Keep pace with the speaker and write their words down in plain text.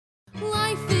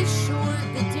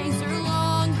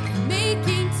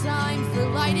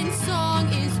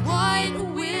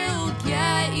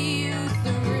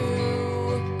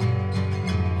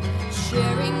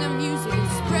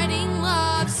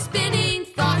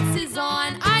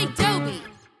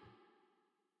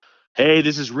Hey,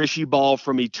 this is Rishi Ball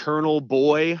from Eternal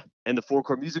Boy and the Four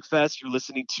Core Music Fest. You're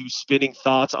listening to Spinning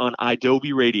Thoughts on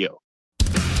Adobe Radio.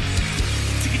 Take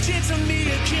a chance on me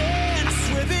again. I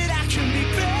swear that I can be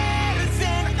better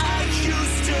than I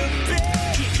used to be.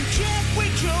 Can't we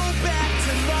go back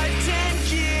to like 10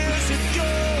 years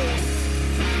ago?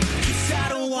 'Cause I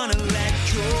don't wanna let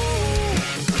go.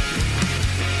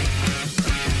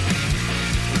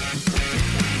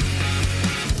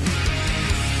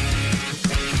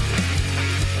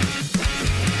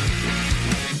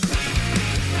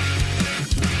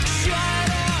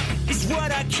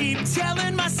 What I keep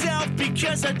telling myself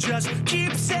because I just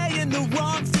keep saying the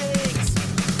wrong things.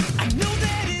 I know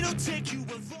that it'll take you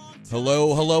a long time.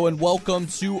 Hello, and welcome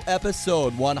to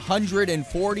episode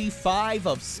 145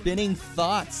 of Spinning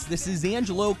Thoughts. This is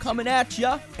Angelo coming at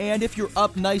ya, and if you're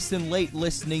up nice and late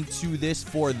listening to this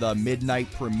for the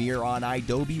midnight premiere on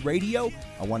Adobe Radio,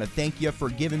 I want to thank you for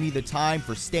giving me the time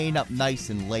for staying up nice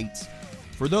and late.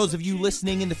 For those of you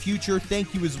listening in the future,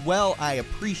 thank you as well. I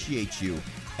appreciate you.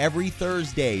 Every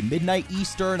Thursday, midnight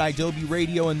Eastern, Adobe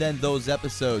Radio, and then those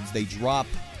episodes, they drop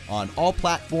on all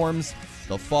platforms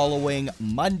the following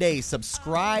Monday.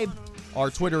 Subscribe. Our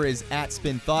Twitter is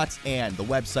 @SpinThoughts, and the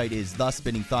website is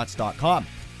thespinningthoughts.com.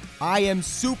 I am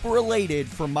super elated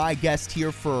for my guest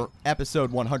here for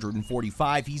episode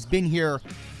 145. He's been here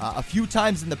a few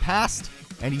times in the past,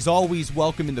 and he's always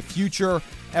welcome in the future.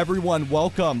 Everyone,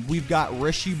 welcome. We've got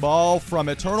Rishi Ball from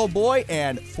Eternal Boy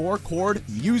and Four Chord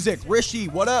Music. Rishi,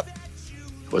 what up?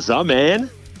 What's up, man?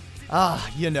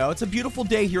 It's a beautiful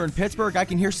day here in Pittsburgh. I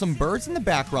can hear some birds in the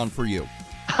background for you.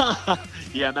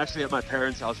 Yeah, I'm actually at my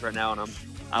parents' house right now, and I'm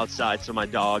outside, so my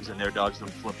dogs and their dogs don't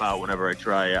flip out whenever I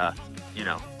try,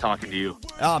 talking to you.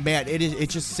 Oh, man, it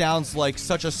just sounds like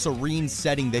such a serene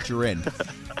setting that you're in.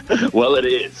 Well, it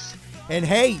is. And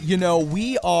hey,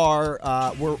 we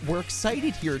are we're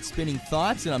excited here at Spinning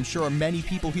Thoughts, and I'm sure many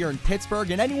people here in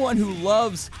Pittsburgh and anyone who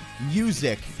loves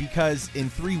music, because in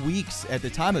 3 weeks at the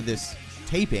time of this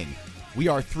taping, we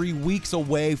are 3 weeks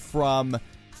away from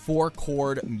Four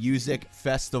Chord Music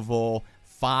Festival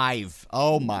 5.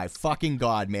 Oh my fucking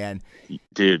God, man.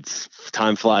 Dude,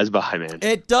 time flies by, man.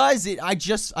 It does.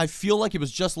 I feel like it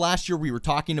was just last year we were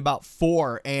talking about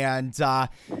 4, and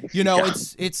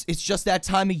it's just that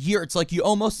time of year. It's like you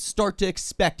almost start to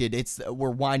expect it. We're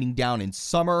winding down in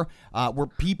summer. We're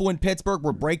people in Pittsburgh.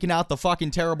 We're breaking out the fucking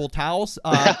terrible towels,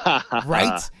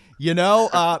 right?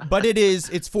 But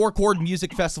it's Four Chord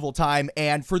Music Festival time,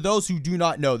 and for those who do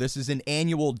not know, this is an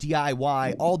annual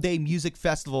DIY all-day music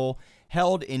festival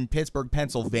held in Pittsburgh,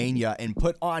 Pennsylvania, and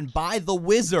put on by the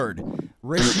Wizard,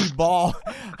 Rishi Ball.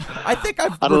 I think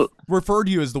I've referred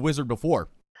to you as the Wizard before.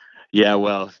 Yeah,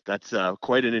 well, that's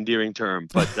quite an endearing term.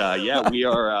 But yeah,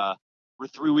 we're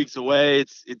 3 weeks away.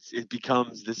 It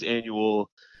becomes this annual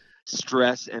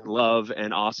stress and love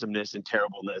and awesomeness and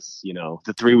terribleness.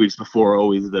 The 3 weeks before are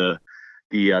always the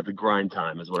grind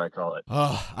time is what I call it.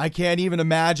 Oh, I can't even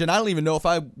imagine. I don't even know if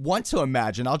I want to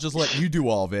imagine. I'll just let you do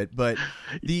all of it. But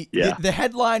the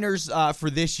headliners for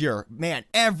this year, man,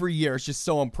 every year it's just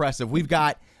so impressive. We've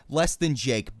got Less Than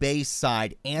Jake,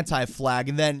 Bayside, Anti-Flag,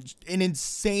 and then an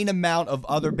insane amount of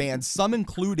other bands, some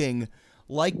including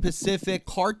Like Pacific,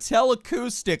 Cartel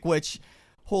Acoustic, which,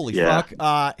 holy fuck,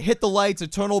 Hit the Lights,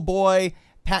 Eternal Boy,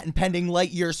 Patent Pending,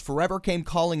 Light Years, Forever Came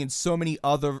Calling, and so many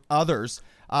others.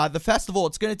 The festival,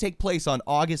 it's going to take place on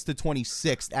August the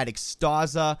 26th at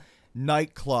Extaza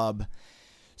Nightclub.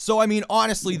 So, I mean,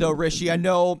 honestly, though, Rishi, I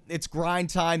know it's grind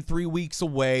time, 3 weeks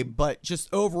away, but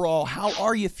just overall, how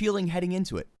are you feeling heading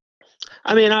into it?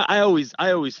 I mean, I always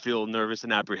feel nervous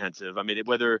and apprehensive. I mean,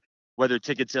 whether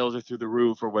ticket sales are through the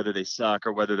roof or whether they suck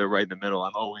or whether they're right in the middle,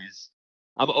 I'm always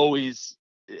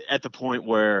at the point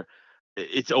where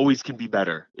it always can be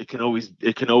better. It can always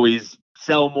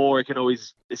sell more. It can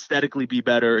always aesthetically be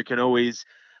better. It can always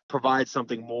provide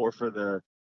something more for the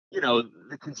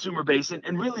consumer base.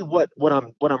 And really what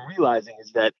I'm realizing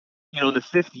is that, in the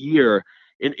fifth year,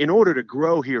 in order to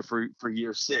grow here for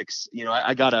year 6,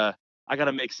 I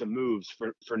gotta make some moves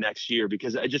for next year,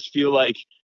 because I just feel like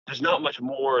there's not much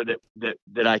more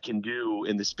that I can do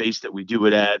in the space that we do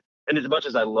it at. And as much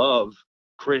as I love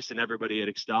Chris and everybody at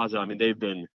Extaza, I mean, they've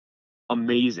been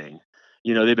amazing.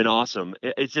 They've been awesome.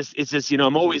 It's just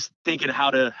I'm always thinking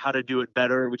how to do it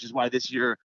better, which is why this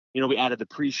year, we added the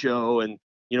pre-show, and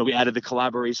we added the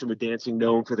collaboration with Dancing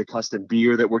Gnome for the custom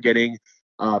beer that we're getting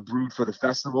brewed for the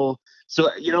festival.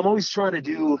 So I'm always trying to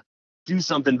do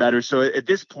something better. So at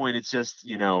this point, it's just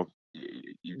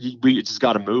we just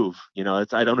got to move.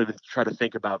 I don't even try to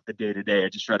think about the day to day. I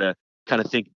just try to kind of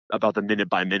think about the minute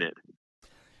by minute.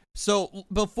 So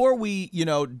before we,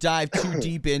 dive too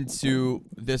deep into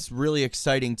this really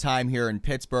exciting time here in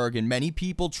Pittsburgh, and many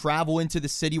people travel into the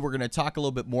city, we're going to talk a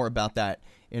little bit more about that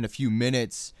in a few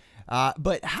minutes.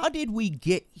 But how did we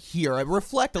get here?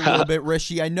 Reflect a little bit,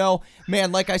 Rishi. I know,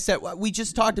 man, like I said, we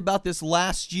just talked about this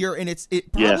last year, and it's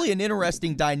probably an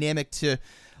interesting dynamic to,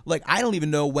 like, I don't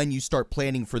even know when you start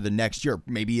planning for the next year.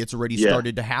 Maybe it's already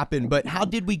started to happen, but how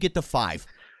did we get to 5?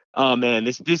 Oh man,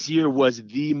 this year was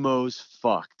the most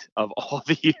fucked of all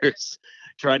the years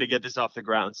trying to get this off the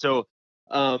ground. So,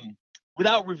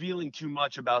 without revealing too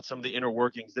much about some of the inner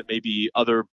workings that maybe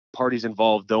other parties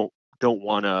involved don't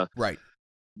want to, Right,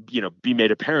 be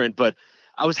made apparent, but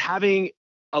I was having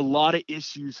a lot of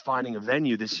issues finding a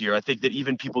venue this year. I think that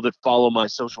even people that follow my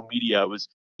social media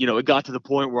it got to the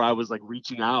point where I was like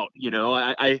reaching out.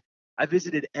 I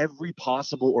visited every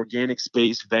possible organic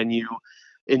space venue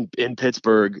in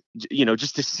Pittsburgh,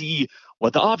 just to see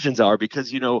what the options are,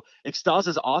 because Extasa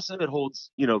is awesome. It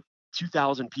holds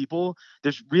 2,000 people.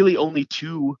 There's really only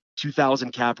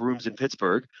 2,000 cap rooms in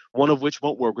Pittsburgh, one of which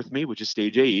won't work with me, which is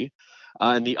Stage AE,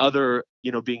 and the other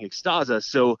being Extasa.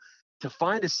 So to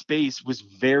find a space was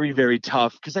very, very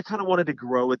tough, because I kind of wanted to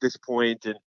grow at this point,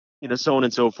 and so on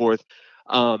and so forth.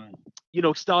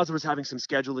 Extasa was having some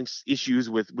scheduling issues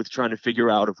with trying to figure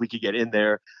out if we could get in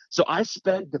there. So I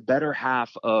spent the better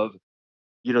half of,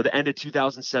 the end of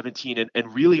 2017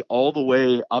 and really all the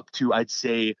way up to, I'd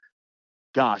say,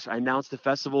 gosh, I announced the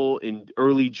festival in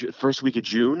first week of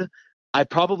June. I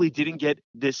probably didn't get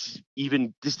this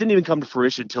didn't even come to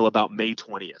fruition until about May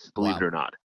 20th, believe it or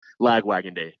not,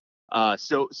 Lagwagon Day.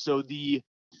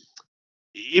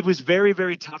 It was very,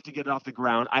 very tough to get it off the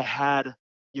ground. I had,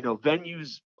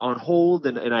 venues on hold,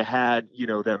 and I had,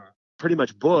 them pretty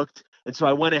much booked. And so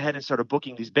I went ahead and started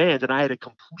booking these bands, and I had a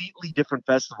completely different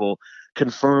festival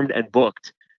confirmed and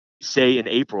booked, say in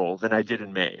April, than I did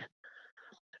in May.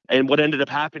 And what ended up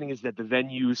happening is that the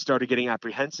venues started getting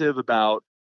apprehensive about,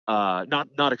 not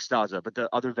Extasa, but the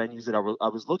other venues that I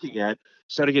was looking at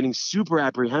started getting super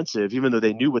apprehensive, even though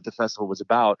they knew what the festival was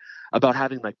about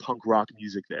having like punk rock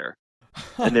music there.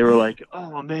 And they were like,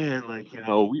 oh man, like, we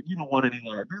don't want any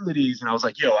liabilities. And I was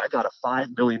like, yo, I got a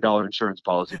 $5 million insurance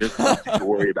policy. There's nothing to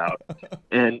worry about.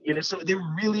 And, so they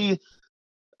were really,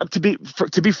 to be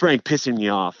frank, pissing me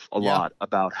off a lot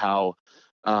about how,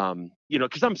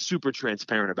 because I'm super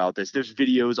transparent about this. There's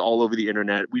videos all over the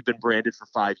internet. We've been branded for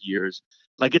 5 years.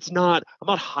 Like, I'm not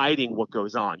hiding what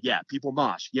goes on. Yeah, people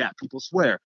mosh. Yeah, people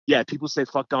swear. Yeah, people say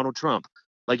fuck Donald Trump.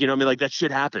 Like, like that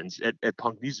shit happens at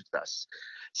punk music fests.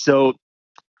 So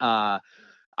I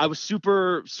was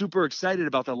super, super excited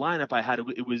about the lineup I had.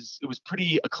 It was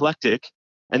pretty eclectic.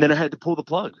 And then I had to pull the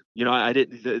plug. I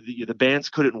didn't, the bands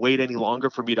couldn't wait any longer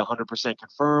for me to 100%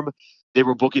 confirm. They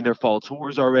were booking their fall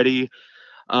tours already.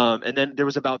 And then there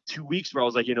was about 2 weeks where I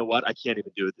was like, you know what? I can't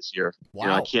even do it this year.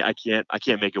 Wow. I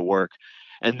can't make it work.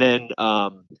 And then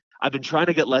I've been trying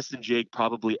to get Less Than Jake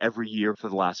probably every year for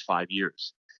the last 5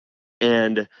 years.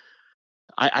 And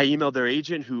I emailed their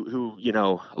agent, who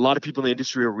a lot of people in the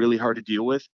industry are really hard to deal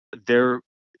with. Their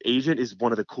agent is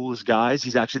one of the coolest guys.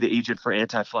 He's actually the agent for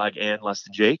Anti-Flag and Less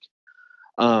Than Jake.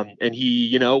 And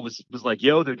he, was like,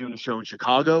 yo, they're doing a show in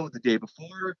Chicago the day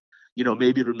before.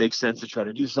 Maybe it would make sense to try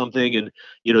to do something. And,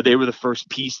 they were the first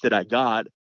piece that I got.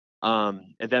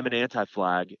 And them and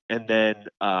Anti-Flag. And then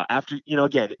after,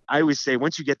 again, I always say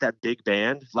once you get that big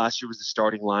band, last year was the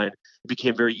starting line, it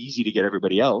became very easy to get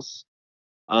everybody else.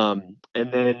 And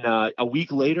then a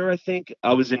week later, I think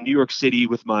I was in New York City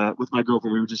with my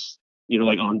girlfriend. We were just,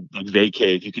 like on like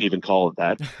vacay, if you could even call it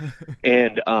that.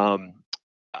 And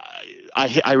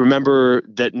I remember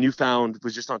that Newfound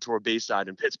was just on tour Bayside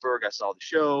in Pittsburgh. I saw the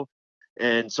show,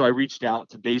 and so I reached out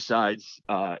to Bayside's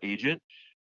agent,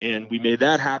 and we made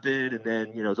that happen. And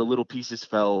then the little pieces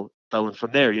fell in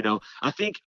from there. I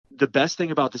think the best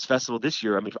thing about this festival this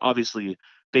year, I mean, obviously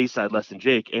Bayside, Less Than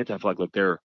Jake, Anti-Flag, look,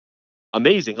 they're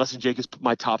amazing. Less Than Jake is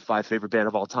my top 5 favorite band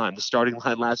of all time. The starting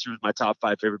line last year was my top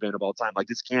 5 favorite band of all time. Like,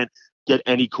 this can't get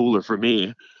any cooler for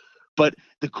me. But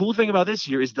the cool thing about this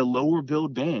year is the lower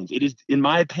build bands. It is, in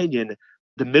my opinion,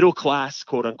 the middle class,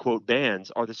 quote unquote,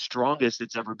 bands are the strongest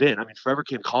it's ever been. I mean, Forever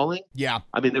Came Calling. Yeah.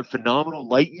 I mean, they're phenomenal.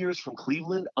 Light Years from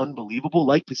Cleveland, unbelievable.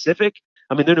 Like Pacific.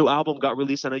 I mean, their new album got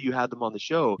released. I know you had them on the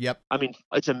show. Yep. I mean,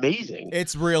 it's amazing.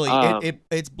 It's really,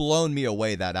 it's blown me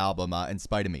away, that album, in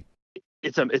spite of me.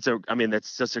 I mean,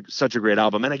 that's such a great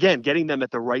album. And again, getting them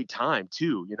at the right time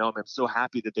too, I'm so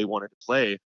happy that they wanted to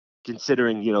play,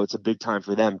 considering, it's a big time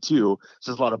for them too.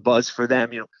 So there's a lot of buzz for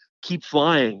them, Keep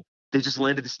Flying. They just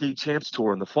landed the state champs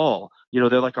tour in the fall.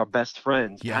 They're like our best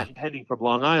friends. Yeah. Patent Pending from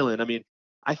Long Island. I mean,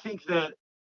 I think that,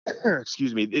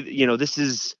 excuse me, this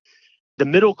is the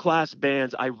middle class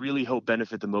bands I really hope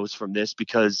benefit the most from this,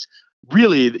 because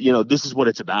really, this is what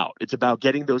it's about. It's about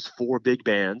getting those four big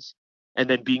bands and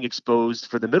then being exposed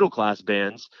for the middle class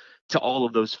bands to all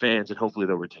of those fans, and hopefully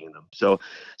they'll retain them. So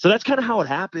that's kind of how it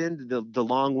happened. The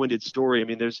long-winded story. I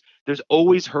mean, there's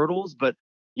always hurdles, but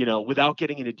without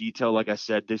getting into detail, like I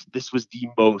said, this was the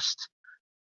most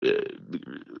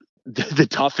the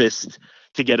toughest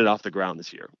to get it off the ground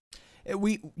this year.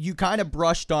 You kind of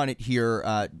brushed on it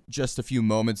here just a few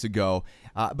moments ago,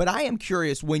 but I am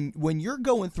curious, when you're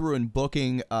going through and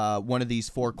booking one of these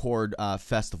four-chord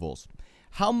festivals,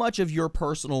 how much of your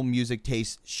personal music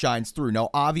taste shines through? Now,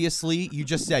 obviously, you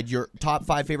just said your top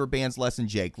 5 favorite bands, Less Than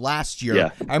Jake. Last year,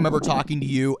 Yeah. I remember talking to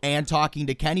you and talking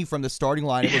to Kenny from the starting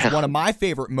line. It was one of my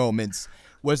favorite moments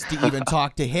was to even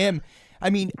talk to him. I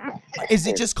mean, is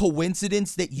it just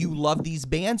coincidence that you love these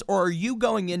bands, or are you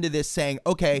going into this saying,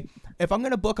 okay, if I'm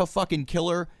going to book a fucking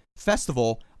killer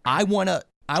festival, I want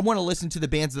to listen to the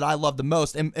bands that I love the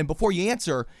most? And before you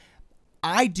answer,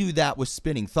 I do that with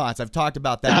Spinning Thoughts. I've talked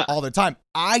about that all the time.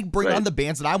 I bring on the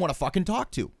bands that I want to fucking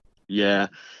talk to. Yeah,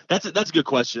 that's a good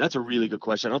question. That's a really good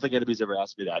question. I don't think anybody's ever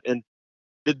asked me that. And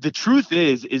the truth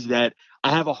is that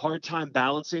I have a hard time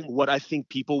balancing what I think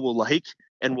people will like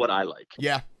and what I like.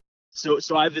 Yeah. So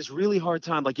I have this really hard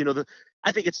time. Like,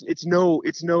 I think it's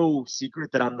no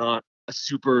secret that I'm not a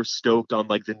super stoked on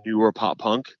like the newer pop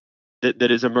punk that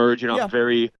has emerged. Yeah. I'm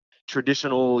very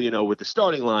traditional, with the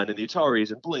starting line and the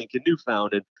Ataris and Blink and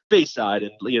Newfound and Bayside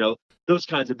and, those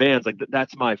kinds of bands. Like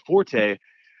that's my forte.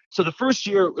 So the first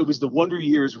year it was the Wonder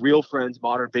Years, Real Friends,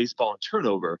 Modern Baseball, and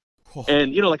Turnover. Oh.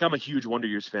 And, I'm a huge Wonder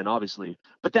Years fan, obviously,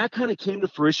 but that kind of came to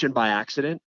fruition by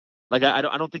accident. Like, I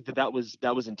don't think that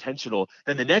was intentional.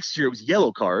 Then the next year it was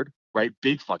Yellow Card, right?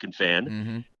 Big fucking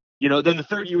fan. Mm-hmm. Then the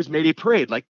third year was Mayday Parade.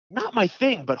 Like, not my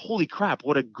thing, but holy crap,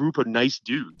 what a group of nice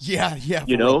dudes. Yeah.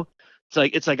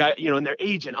 It's like and their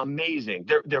agent, amazing.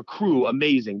 Their crew,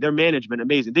 amazing. Their management,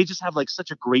 amazing. They just have like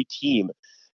such a great team.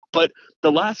 But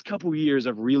the last couple of years,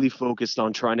 I've really focused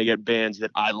on trying to get bands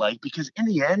that I like, because in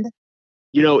the end,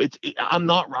 I'm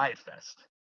not Riot Fest.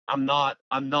 I'm not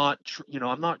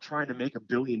trying to make $1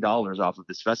 billion off of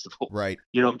this festival. Right.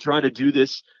 I'm trying to do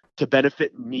this to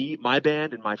benefit me, my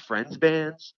band, and my friends'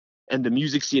 bands, and the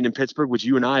music scene in Pittsburgh, which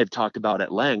you and I have talked about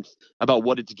at length about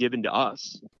what it's given to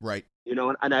us. Right.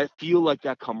 And I feel like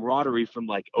that camaraderie from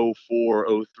like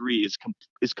 04, 03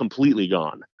 is completely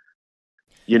gone.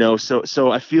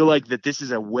 So I feel like that this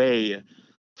is a way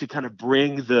to kind of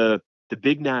bring the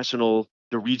big national,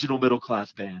 the regional middle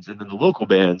class bands, and then the local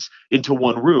bands into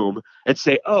one room and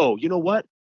say, oh, you know what?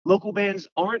 Local bands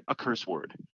aren't a curse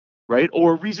word, right?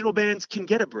 Or regional bands can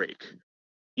get a break,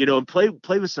 and play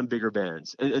with some bigger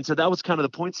bands. And so that was kind of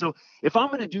the point. So if I'm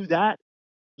going to do that,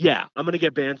 yeah, I'm going to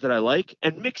get bands that I like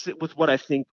and mix it with what I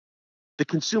think the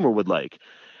consumer would like.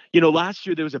 Last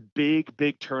year there was a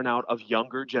big turnout of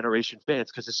younger generation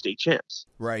fans because of state champs.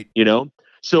 Right.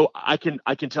 So I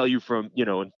can tell you from,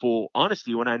 in full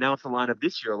honesty, when I announced the lineup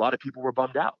this year, a lot of people were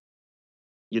bummed out.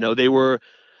 They were,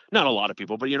 not a lot of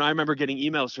people, but, I remember getting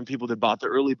emails from people that bought the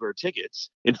early bird tickets,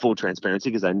 in full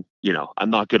transparency, because I'm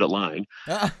not good at lying.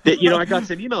 That, I got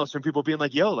some emails from people being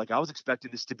like, yo, like I was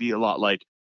expecting this to be a lot like,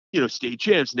 state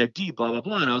champs, neck deep, blah, blah,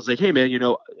 blah. And I was like, hey man,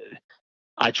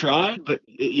 I tried, but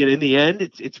in the end,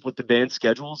 it's what the band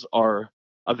schedules are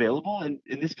available, and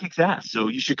this kicks ass. So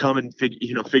you should come and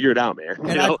figure it out, man.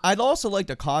 And I'd also like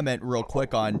to comment real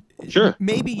quick on Sure.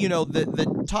 Maybe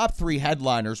the top 3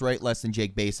 headliners, right? Less Than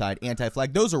Jake, Bayside,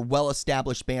 Anti-Flag. Those are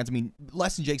well-established bands. I mean,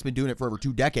 Less Than Jake's been doing it for over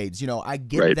 2 decades. I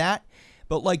get that.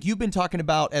 But like you've been talking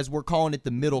about, as we're calling it,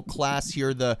 the middle class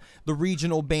here, the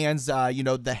regional bands,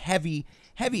 the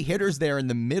heavy hitters there in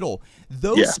the middle.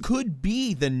 Those could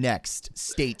be the next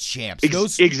state champs.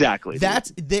 Exactly.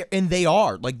 That's there, and they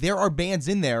are. Like, there are bands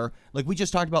in there, like we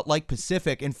just talked about, like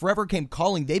Pacific and Forever Came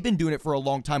Calling. They've been doing it for a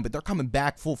long time, but they're coming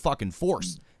back full fucking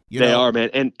force. They are,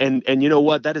 man. And you know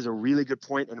what? That is a really good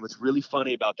point. And what's really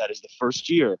funny about that is the first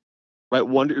year, right?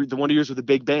 The Wonder Years with a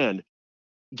big band.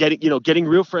 Getting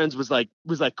Real Friends was like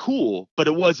cool, but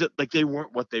it wasn't like they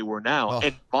weren't what they were now. Oh.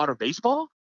 And Modern Baseball,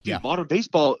 Yeah.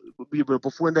 Baseball,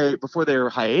 before their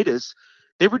hiatus,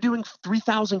 they were doing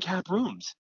 3,000 cap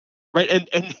rooms, right?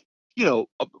 And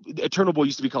Eternal Boy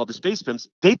used to be called the Space Pimps.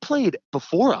 They played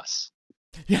before us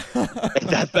Yeah. at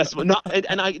that festival.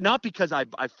 Not because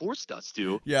I forced us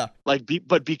to, Yeah.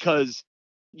 but because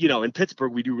in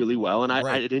Pittsburgh we do really well, and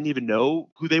I didn't even know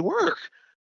who they were.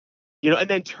 And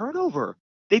then Turnover,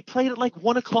 they played at like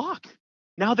 1:00.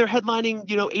 Now they're headlining,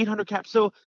 800 caps.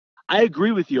 So I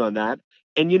agree with you on that.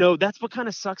 And, that's what kind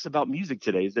of sucks about music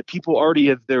today, is that people already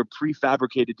have their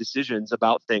prefabricated decisions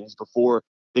about things before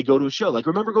they go to a show. Like,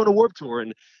 remember going to Warped Tour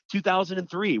in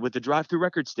 2003 with the drive-through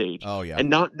record stage Oh yeah. and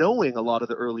not knowing a lot of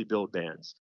the early build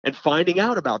bands and finding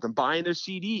out about them, buying their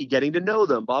CD, getting to know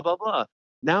them, blah, blah, blah.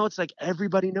 Now it's like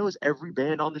everybody knows every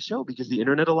band on the show because the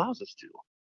internet allows us to.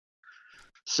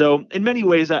 So in many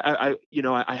ways, I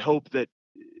hope that,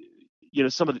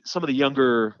 some of the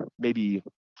younger maybe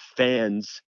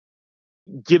fans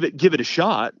give it a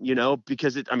shot,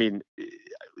 because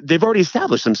they've already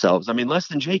established themselves. I mean, Less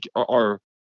Than Jake are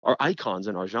icons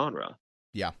in our genre.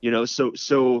 Yeah.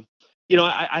 So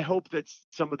I hope that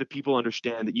some of the people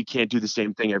understand that you can't do the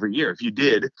same thing every year. If you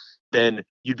did, then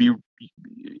you'd be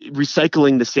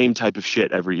recycling the same type of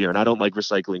shit every year, and I don't like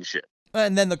recycling shit.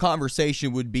 And then the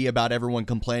conversation would be about everyone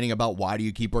complaining about why do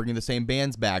you keep bringing the same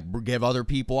bands back? Give other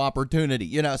people opportunity,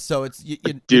 so it's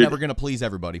you're never going to please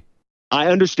everybody. I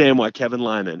understand why Kevin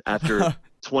Lyman, after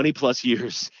 20 plus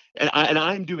years, and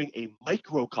I'm doing a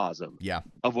microcosm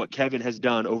of what Kevin has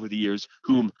done over the years,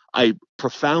 whom I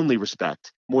profoundly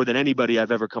respect more than anybody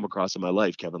I've ever come across in my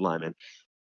life, Kevin Lyman.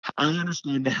 I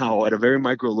understand now at a very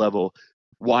micro level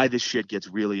why this shit gets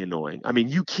really annoying. I mean,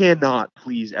 you cannot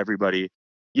please everybody.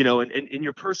 And in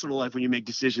your personal life, when you make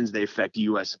decisions, they affect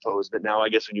you, I suppose. But now I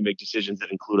guess when you make decisions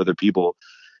that include other people,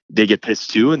 they get pissed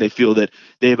too, and they feel that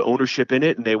they have ownership in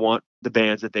it and they want the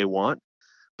bands that they want.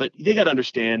 But they got to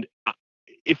understand,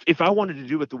 if I wanted to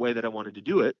do it the way that I wanted to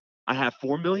do it, I have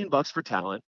 $4 million for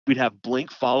talent. We'd have Blink,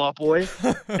 Fall Out Boy,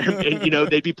 and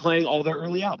they'd be playing all their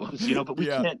early albums, but we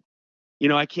can't,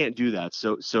 I can't do that.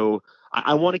 So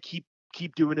I want to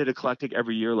keep doing it eclectic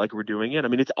every year like we're doing it. I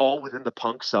mean, it's all within the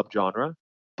punk subgenre.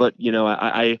 But,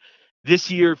 I this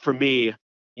year for me,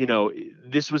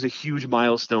 this was a huge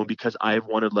milestone because I've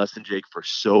wanted Less Than Jake for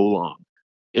so long.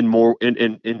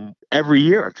 In every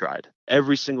year I've tried,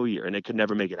 every single year, and I could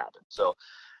never make it happen. So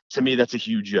to me, that's a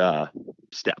huge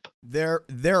step.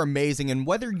 They're amazing. And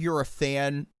whether you're a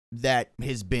fan that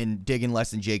has been digging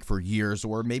Less Than Jake for years,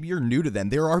 or maybe you're new to them,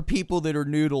 there are people that are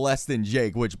new to Less Than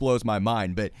Jake, which blows my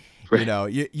mind. But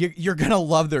you're gonna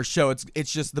love their show.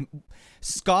 It's just the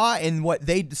ska and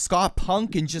ska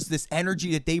punk and just this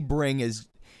energy that they bring is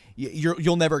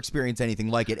you'll never experience anything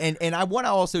like it. And I want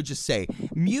to also just say,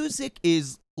 music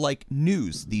is like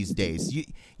news these days.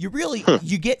 You really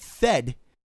you get fed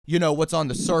what's on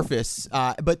the surface,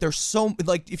 but there's so,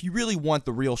 like, if you really want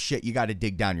the real shit, you got to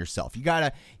dig down yourself. You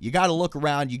gotta look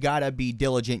around. You gotta be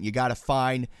diligent. You gotta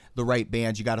find the right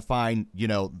bands. You gotta find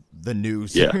the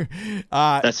news. Yeah,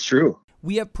 that's true.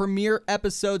 We have premiere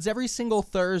episodes every single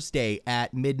Thursday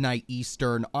at midnight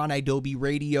Eastern on Adobe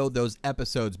Radio. Those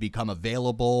episodes become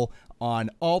available on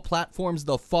all platforms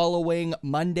the following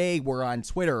Monday. We're on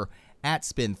Twitter at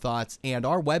Spin Thoughts, and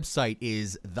our website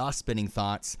is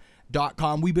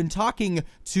thespinningthoughts.com. We've been talking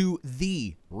to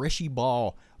the Rishi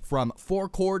Ball from Four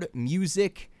Chord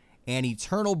Music and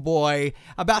Eternal Boy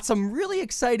about some really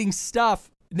exciting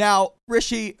stuff. Now,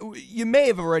 Rishi, you may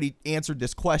have already answered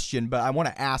this question, but I want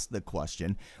to ask the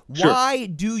question. Sure. Why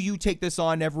do you take this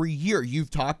on every year? You've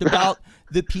talked about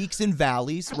the peaks and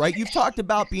valleys, right? You've talked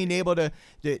about being able to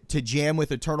jam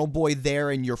with Eternal Boy there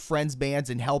and your friends' bands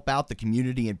and help out the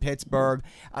community in Pittsburgh.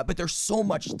 But there's so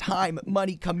much time,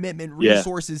 money, commitment,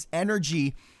 resources,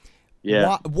 energy.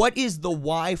 Yeah. What is the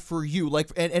why for you?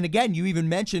 Like, and again, you even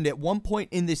mentioned at one point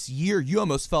in this year, you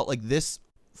almost felt like this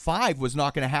 5 was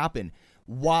not going to happen.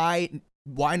 Why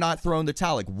not throw in the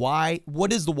towel? Like, why?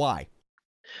 What is the why?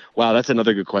 Wow, that's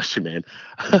another good question, man.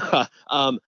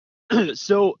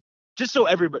 So just so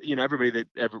everybody that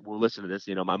ever will listen to this,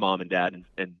 my mom and dad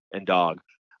and dog,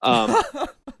 the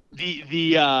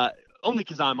only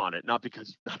because I'm on it, not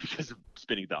because of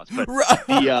Spinning Thoughts, but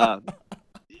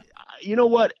you know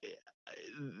what?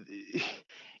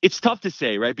 It's tough to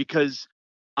say, right? Because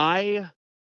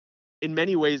in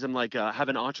many ways, I'm like, have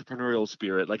an entrepreneurial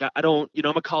spirit. Like, I don't,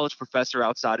 I'm a college professor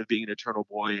outside of being an Eternal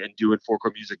Boy and doing Four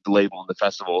Chord Music, the label and the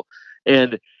festival.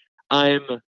 And I'm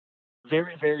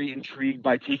very, very intrigued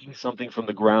by taking something from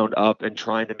the ground up and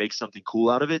trying to make something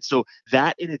cool out of it. So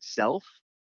that in itself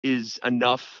is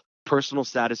enough personal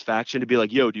satisfaction to be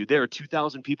like, yo, dude, there are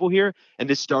 2,000 people here. And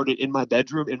this started in my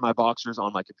bedroom, in my boxers,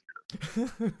 on my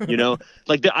computer.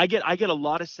 Like I get a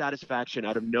lot of satisfaction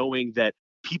out of knowing that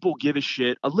people give a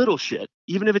shit, a little shit,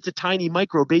 even if it's a tiny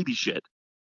micro baby shit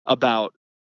about,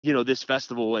 this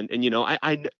festival. And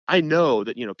I know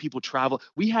that, people travel.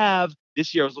 We have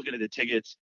this year, I was looking at the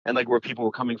tickets and like where people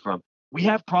were coming from. We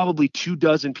have probably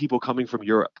 24 people coming from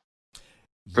Europe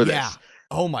for this.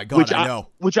 Oh my God, I know.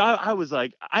 Which I was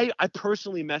like, I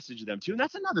personally messaged them too. And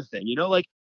that's another thing, like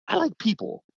I like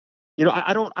people,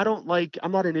 I don't like,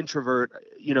 I'm not an introvert.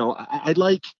 I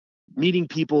like meeting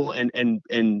people and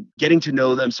getting to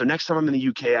know them. So next time I'm in the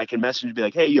UK, I can message and be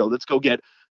like, hey, yo, let's go get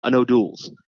an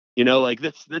O'Doul's. Like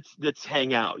let's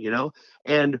hang out.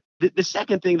 And the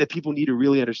second thing that people need to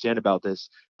really understand about this,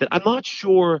 that I'm not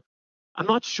sure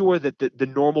that the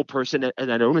normal person,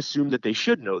 and I don't assume that they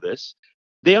should know this,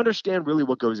 they understand really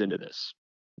what goes into this.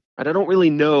 And I don't really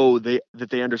know that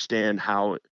they understand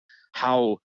how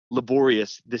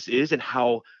laborious this is and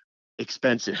how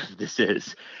expensive this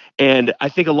is. And I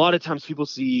think a lot of times people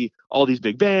see all these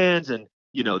big bands and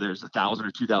there's 1,000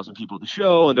 or 2,000 people at the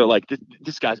show and they're like,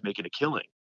 this guy's making a killing.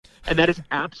 And that is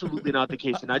absolutely not the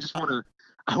case. And I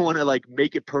want to like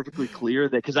make it perfectly clear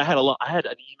that, because I had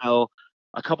an email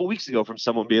a couple weeks ago from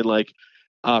someone being like,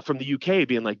 from the UK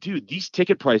being like, dude, these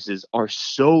ticket prices are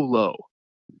so low.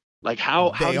 Like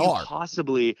how do you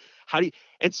possibly,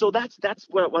 and so that's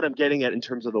what I'm getting at in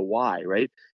terms of the why,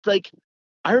 right? It's like,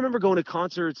 I remember going to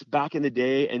concerts back in the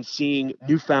day and seeing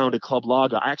Newfound at Club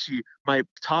Laga. My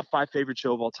top 5 favorite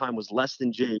show of all time was Less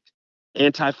Than Jake,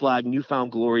 Anti-Flag,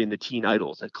 Newfound Glory, and the Teen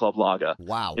Idols at Club Laga.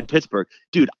 Wow. In Pittsburgh.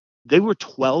 Dude, they were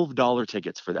 $12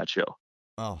 tickets for that show.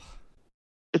 Oh.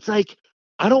 It's like,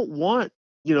 I don't want,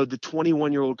 the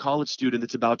 21-year-old college student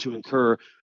that's about to incur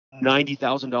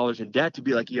 $90,000 in debt to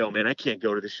be like, yo, man, I can't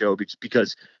go to the show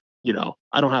because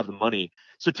I don't have the money.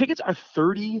 So tickets are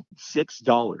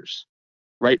 $36,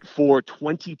 right, for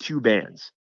 22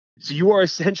 bands. So you are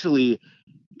essentially,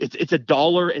 it's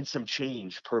 $1 and some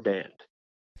change per band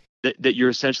that you're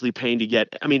essentially paying to get.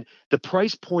 I mean, the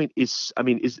price point is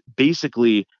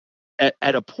basically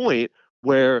at a point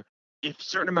where if a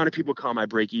certain amount of people come, I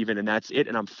break even and that's it.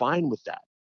 And I'm fine with that.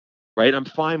 Right. I'm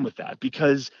fine with that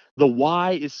because the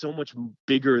why is so much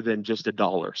bigger than just a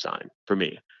dollar sign for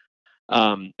me.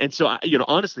 And so,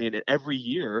 honestly, in every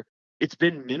year, it's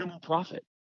been minimal profit.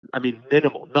 I mean,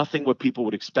 minimal, nothing what people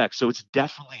would expect. So it's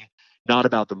definitely not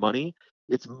about the money.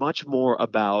 It's much more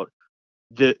about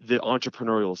the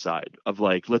entrepreneurial side of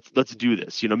like, let's do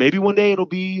this. Maybe one day it'll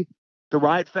be the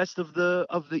Riot Fest of the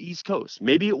East Coast.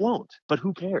 Maybe it won't, but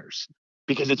who cares?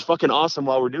 Because it's fucking awesome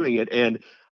while we're doing it. And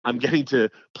I'm getting to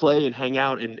play and hang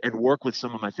out and work with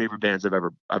some of my favorite bands I've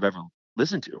ever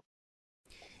listened to.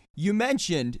 You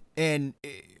mentioned, and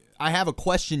I have a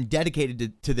question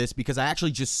dedicated to this because I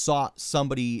actually just saw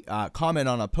somebody comment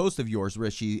on a post of yours,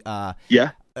 Rishi,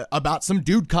 about some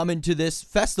dude coming to this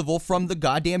festival from the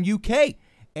goddamn UK.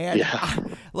 And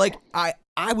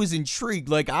I was intrigued.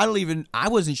 Like, I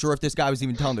wasn't sure if this guy was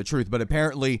even telling the truth, but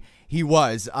apparently he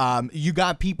was. You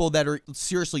got people that are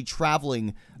seriously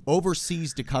traveling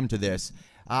overseas to come to this.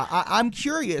 I'm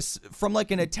curious from like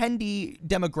an attendee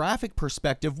demographic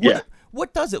perspective.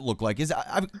 What does it look like?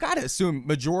 I've got to assume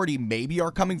majority maybe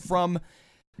are coming from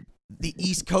the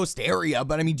East Coast area,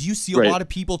 but I mean, do you see a lot of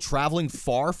people traveling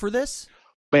far for this?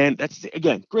 Man, that's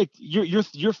again great.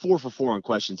 You're 4 for 4 on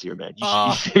questions here, man.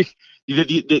 I'm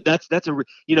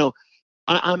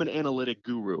an analytic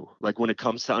guru. Like when it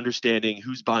comes to understanding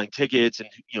who's buying tickets and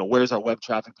where's our web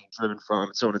traffic being driven from,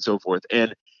 and so on and so forth.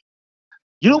 And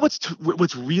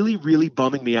what's really really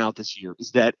bumming me out this year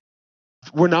is that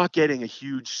we're not getting a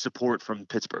huge support from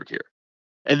Pittsburgh here,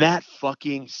 and that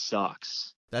fucking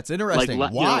sucks. That's interesting.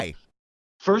 Why?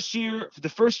 The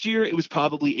first year, it was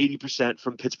probably 80%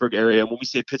 from Pittsburgh area. And when we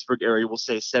say Pittsburgh area, we'll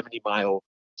say 70-mile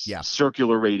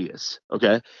circular radius.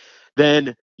 Okay.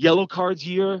 Then Yellow Cards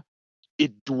year,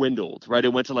 it dwindled, right?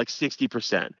 It went to like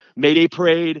 60%. Mayday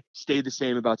Parade stayed the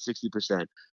same, about 60%.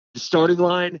 The starting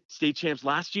line, state champs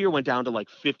last year went down to like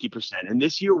 50%. And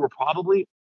this year, we're probably,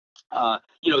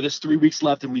 there's 3 weeks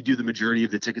left and we do the majority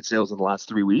of the ticket sales in the last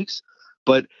 3 weeks.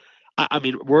 But I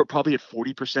mean, we're probably at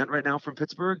 40% right now from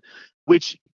Pittsburgh,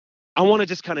 which I want to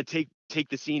just kind of take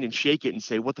the scene and shake it and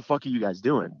say, what the fuck are you guys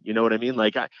doing? You know what I mean?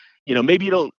 Like, maybe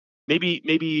you don't,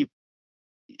 maybe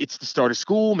it's the start of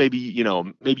school. Maybe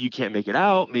you can't make it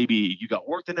out. Maybe you got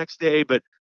work the next day, but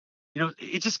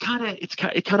it just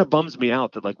kind of bums me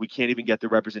out that like we can't even get the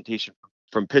representation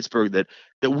from Pittsburgh that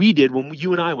we did when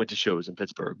you and I went to shows in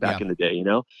Pittsburgh back in the day,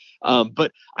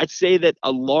 but I'd say that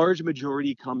a large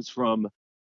majority comes from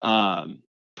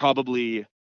probably,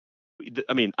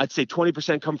 I'd say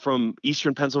 20% come from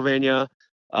Eastern Pennsylvania,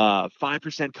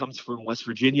 5% comes from West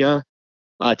Virginia,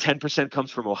 10% comes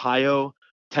from Ohio,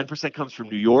 10% comes from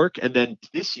New York, and then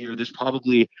this year there's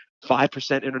probably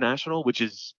 5% international, which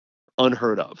is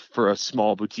unheard of for a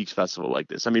small boutiques festival like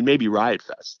this. I mean, maybe Riot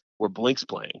Fest where Blink's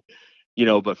playing,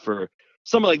 but for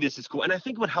something like this, it's cool. And I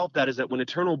think what helped that is that when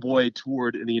Eternal Boy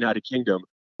toured in the United Kingdom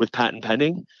with Patent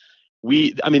Pending,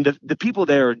 the people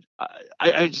there,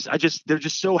 they're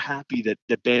just so happy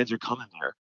that bands are coming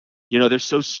there. They're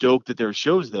so stoked that there are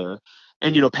shows there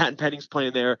And Patent Pending's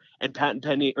playing there, and Patent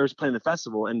Pending is playing the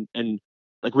festival, and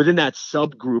like within that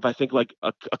subgroup, I think like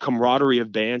a camaraderie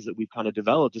of bands that we've kind of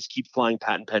developed just keep flying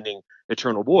Patent Pending,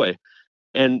 Eternal Boy.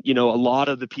 And a lot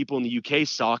of the people in the UK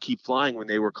saw Keep Flying when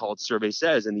they were called Survey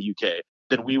Says in the UK.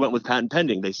 Then we went with Patent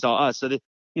Pending. They saw us. So that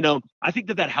I think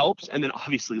that helps. And then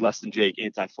obviously Less Than Jake,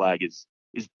 Anti-Flag is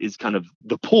kind of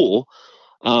the pull.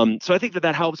 So I think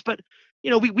that helps. But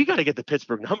we got to get the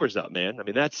Pittsburgh numbers up, man. I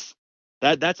mean, that's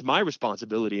my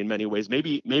responsibility in many ways.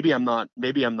 Maybe I'm not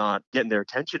getting their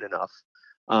attention enough.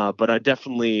 But I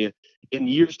definitely, in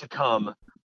years to come,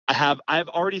 I've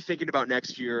already thinking about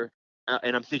next year,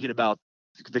 and I'm thinking about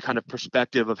the kind of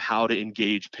perspective of how to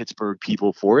engage Pittsburgh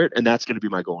people for it, and that's going to be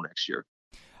my goal next year.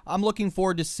 I'm looking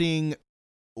forward to seeing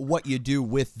what you do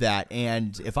with that,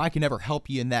 and if I can ever help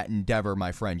you in that endeavor,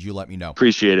 my friend, you let me know.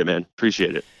 Appreciate it, man.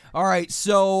 Appreciate it. All right,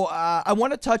 so I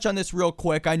want to touch on this real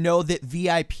quick. I know that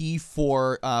VIP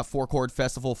for Four Chord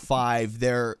Festival 5,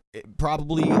 they're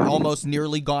probably almost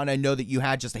nearly gone. I know that you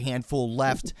had just a handful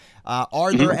left.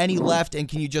 Are there any left, and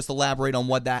can you just elaborate on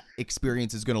what that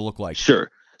experience is going to look like? Sure.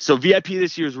 So VIP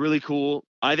this year is really cool.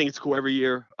 I think it's cool every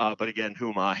year, but again, who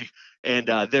am I? And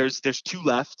there's 2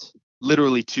 left.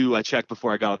 Literally 2. I checked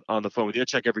before I got on the phone with you. I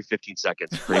check every 15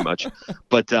 seconds, pretty much.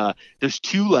 But there's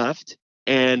 2 left,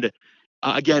 and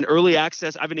again, early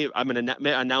access. I'm going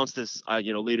to announce this,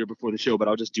 later before the show, but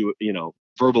I'll just do it,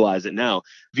 verbalize it now.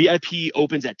 VIP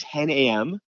opens at 10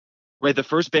 a.m. Right, the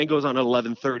first band goes on at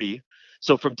 11:30.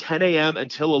 So from 10 a.m.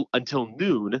 until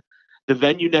noon, the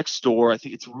venue next door, I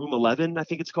think it's room 11, I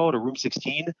think it's called, or room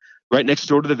 16, right next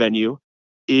door to the venue,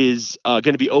 is going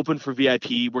to be open for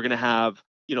VIP. We're going to have,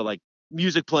 like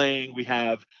music playing. We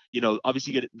have,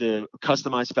 obviously you get the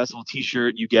customized festival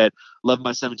t-shirt. You get 11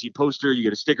 by 17 poster. You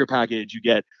get a sticker package. You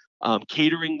get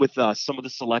catering with some of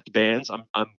the select bands.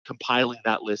 I'm compiling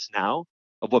that list now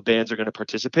of what bands are going to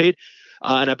participate.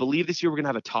 And I believe this year we're going to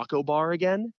have a taco bar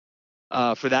again.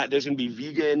 For that, there's going to be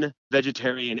vegan,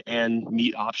 vegetarian, and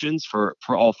meat options for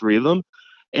all 3 of them.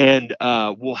 And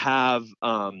we'll have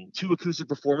 2 acoustic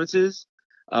performances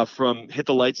from Hit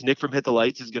the Lights. Nick from Hit the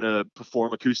Lights is going to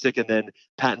perform acoustic, and then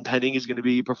Patent Pending is going to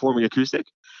be performing acoustic.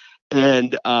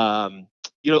 And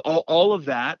all of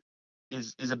that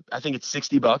is I think it's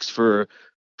 $60 for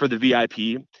the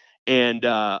VIP. And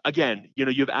again, you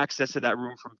have access to that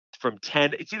room from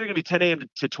 10. It's either going to be 10 a.m.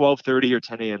 to 12:30 or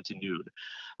 10 a.m. to noon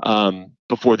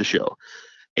before the show.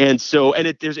 And so,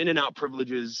 there's in and out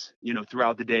privileges,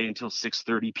 throughout the day until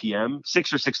 6:30 p.m.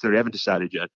 6 or 6:30. I haven't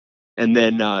decided yet. And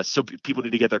then so people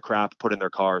need to get their crap put in their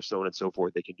car, so on and so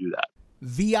forth. They can do that.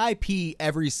 VIP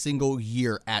every single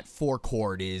year at Four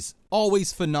Chord is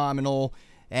always phenomenal.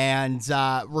 And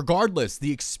regardless,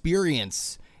 the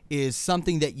experience is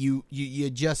something that you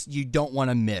don't want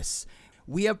to miss.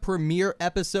 We have premiere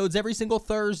episodes every single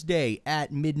Thursday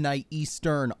at midnight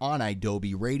Eastern on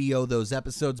Adobe Radio. Those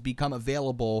episodes become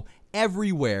available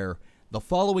everywhere. The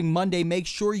following Monday, make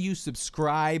sure you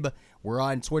subscribe. We're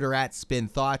on Twitter at Spin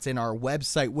Thoughts, and our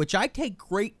website, which I take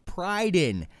great pride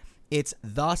in. It's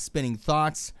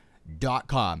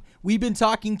thespinningthoughts.com. We've been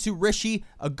talking to Rishi,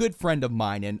 a good friend of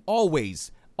mine, and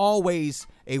always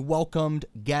a welcomed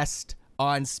guest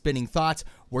on Spinning Thoughts.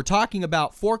 We're talking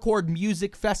about Four Chord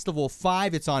Music Festival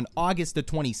 5. It's on August the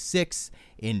 26th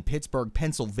in Pittsburgh,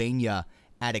 Pennsylvania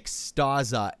at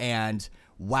Extaza. And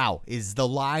wow, is the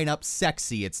lineup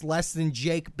sexy. It's Less Than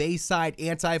Jake, Bayside,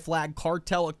 Anti-Flag,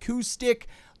 Cartel, Acoustic,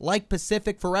 Like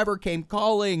Pacific, Forever Came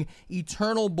Calling,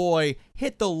 Eternal Boy,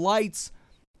 Hit the Lights.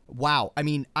 Wow, I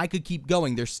mean, I could keep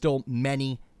going. There's still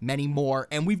many more,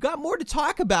 and we've got more to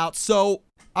talk about, so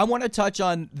I want to touch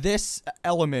on this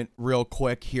element real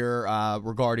quick here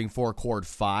regarding Four Chord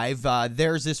 5.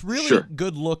 There's this really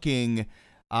good-looking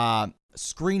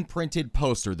screen-printed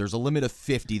poster. There's a limit of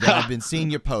 50 that I've been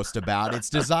seeing you post about. It's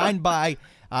designed by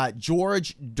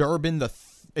George Durbin.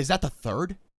 Is that the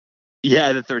third?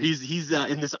 Yeah, the third. He's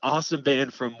in this awesome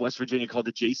band from West Virginia called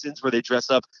the Jasons, where they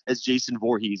dress up as Jason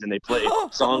Voorhees and they play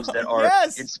songs that are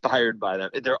inspired by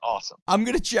them. They're awesome. I'm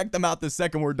gonna check them out the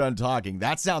second we're done talking.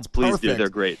 That sounds perfect. Please do. They're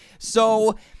great.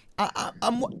 So,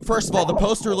 I'm first of all, the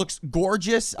poster looks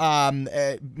gorgeous.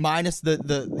 Minus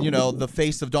the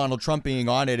face of Donald Trump being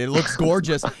on it. It looks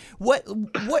gorgeous. What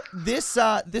this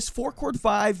Four Chord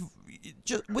 5.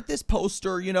 Just with this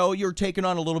poster, you're taking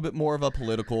on a little bit more of a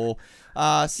political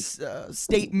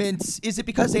statement. Is it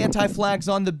because Anti-Flag's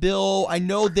on the bill? I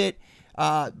know that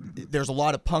there's a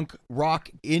lot of punk rock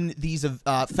in these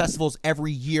festivals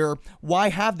every year. Why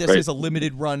have this as a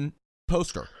limited run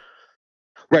poster?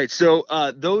 Right. So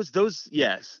those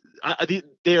yes,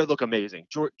 they look amazing.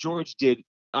 George did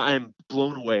I'm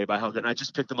blown away by how good. And I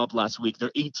just picked them up last week.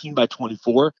 They're 18 by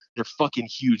 24. They're fucking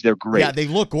huge. They're great. Yeah, they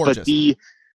look gorgeous.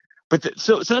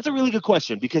 So that's a really good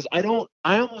question, because I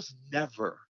almost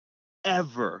never,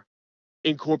 ever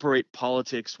incorporate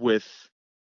politics with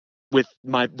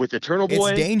Eternal Boy.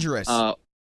 It's dangerous.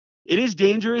 It is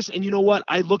dangerous. And you know what?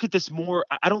 I look at this more.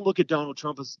 I don't look at Donald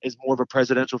Trump as more of a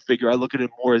presidential figure. I look at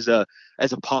him more as a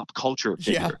pop culture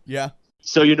figure. Yeah.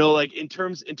 So, like in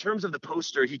terms of the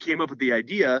poster, he came up with the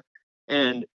idea,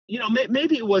 and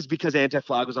maybe it was because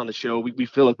Anti-Flag was on the show. We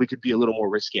feel like we could be a little more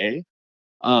risque.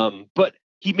 But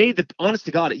he made honest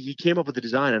to God, he came up with the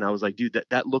design, and I was like, dude,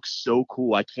 that looks so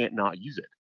cool. I can't not use it.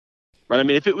 Right? I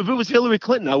mean, if it was Hillary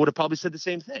Clinton, I would have probably said the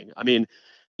same thing. I mean,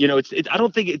 I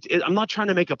don't think I'm not trying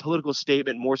to make a political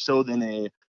statement more so than a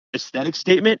aesthetic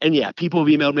statement. And yeah, people have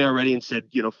emailed me already and said,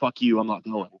 fuck you, I'm not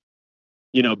going.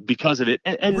 Because of it.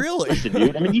 And really? Listen,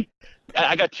 dude, I mean,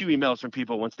 I got 2 emails from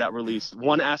people once that released,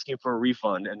 one asking for a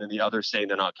refund and then the other saying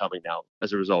they're not coming now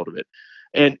as a result of it.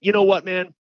 And you know what,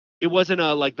 man? It wasn't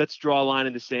let's draw a line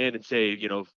in the sand and say,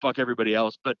 fuck everybody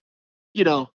else. But,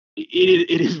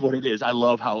 it is what it is. I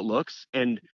love how it looks.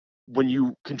 And when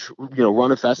you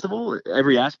run a festival,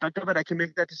 every aspect of it, I can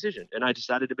make that decision. And I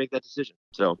decided to make that decision.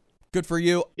 So. Good for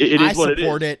you. I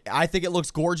support it. I think it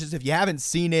looks gorgeous. If you haven't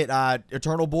seen it,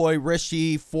 Eternal Boy,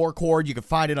 Rishi, 4Chord, you can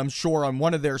find it, I'm sure, on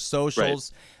one of their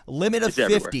socials. Right. Limit of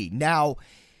 50. Everywhere. Now,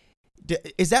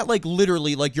 is that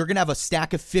literally you're going to have a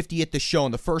stack of 50 at the show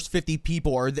and the first 50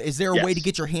 people? Or is there a way to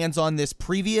get your hands on this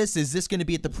previous? Is this going to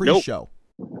be at the pre-show?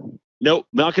 Nope,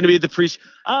 not going to be at the pre-show.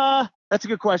 That's a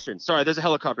good question. Sorry, there's a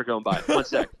helicopter going by. One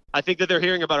sec. I think that they're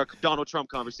hearing about our Donald Trump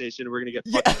conversation and we're going to get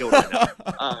fucking killed right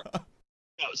now.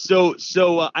 So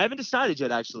I haven't decided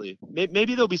yet, actually.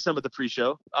 Maybe there'll be some of the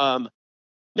pre-show.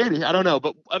 Maybe, I don't know.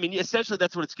 But, I mean, essentially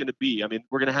that's what it's going to be. I mean,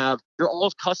 they're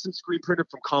all custom screen printed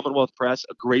from Commonwealth Press,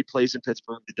 a great place in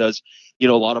Pittsburgh that does, a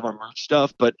lot of our merch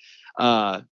stuff. But,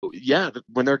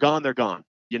 when they're gone, they're gone.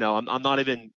 They're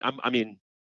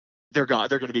gone.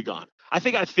 They're going to be gone. I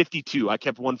think I have 52. I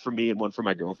kept one for me and one for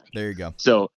my girlfriend. There you go.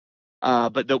 So,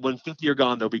 but when 50 are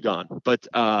gone, they'll be gone. But,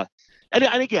 and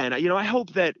again, I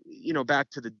hope that, back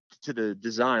to the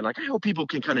design, I hope people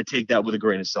can kind of take that with a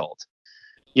grain of salt.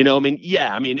 Am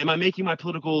I making my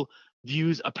political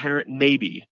views apparent?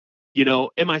 Maybe.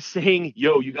 Am I saying,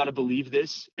 you got to believe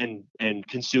this and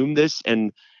consume this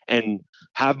and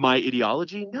have my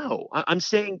ideology? No, I'm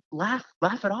saying laugh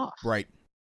it off. Right.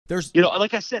 There's,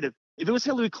 like I said, if it was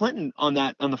Hillary Clinton on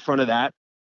the front of that,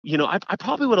 I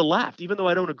probably would have laughed, even though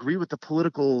I don't agree with the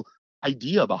political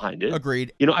idea behind it.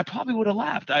 Agreed. I probably would have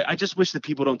laughed. I just wish that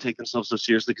people don't take themselves so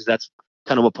seriously, because that's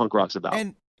kind of what punk rock's about.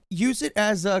 And use it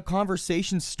as a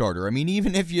conversation starter. I mean,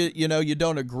 even if you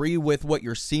don't agree with what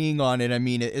you're seeing on it, I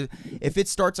mean, if it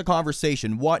starts a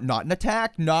conversation, not an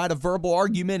attack, not a verbal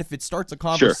argument, if it starts a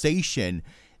conversation,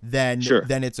 then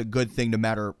it's a good thing, no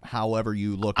matter however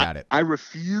you look at it. I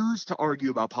refuse to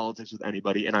argue about politics with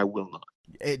anybody, and I will not.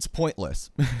 It's pointless.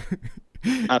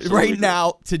 Absolutely. Right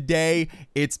now, today,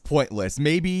 it's pointless.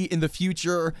 Maybe in the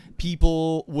future,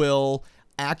 people will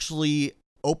actually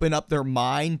open up their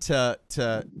mind to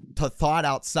thought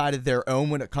outside of their own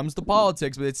when it comes to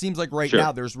politics. But it seems like right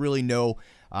now there's really no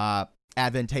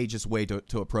advantageous way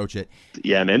to approach it.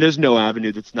 Yeah, man, there's no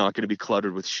avenue that's not going to be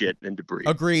cluttered with shit and debris.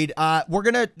 Agreed. I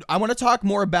want to talk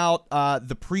more about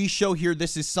the pre-show here.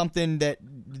 This is something that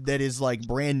is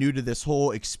brand new to this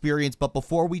whole experience. But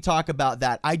before we talk about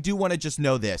that, I do want to just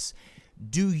know this.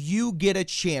 Do you get a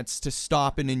chance to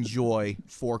stop and enjoy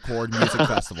 4Chord Music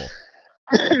Festival?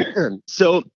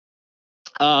 So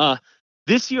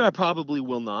this year I probably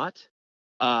will not,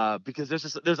 because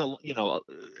there's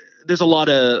a lot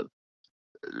of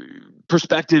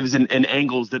perspectives and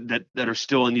angles that are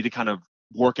still I need to kind of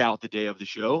work out the day of the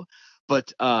show.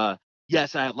 But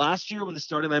yes, last year when the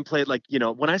Starting Line played,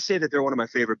 when I say that they're one of my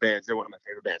favorite bands, they're one of my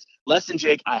favorite bands. Less Than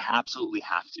Jake, I absolutely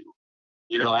have to.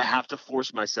 I have to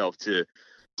force myself to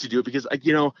do it, because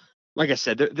like I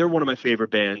said, they're one of my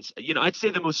favorite bands. I'd say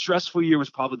the most stressful year was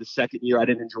probably the second year. I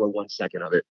didn't enjoy 1 second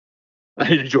of it. I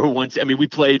didn't enjoy we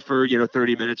played for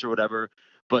 30 minutes or whatever,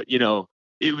 but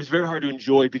it was very hard to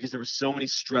enjoy because there were so many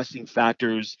stressing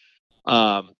factors,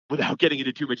 without getting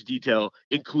into too much detail,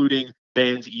 including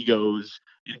bands' egos,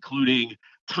 including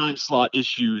time slot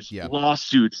issues,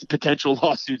 lawsuits, potential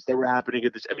lawsuits that were happening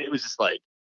at this. It was just like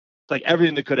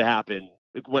everything that could have happened,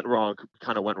 it went wrong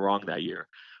that year.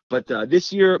 But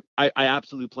this year, I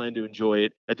absolutely plan to enjoy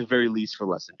it, at the very least, for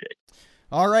Less Than Jake.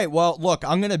 All right. Well, look,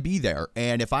 I'm going to be there.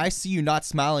 And if I see you not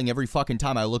smiling every fucking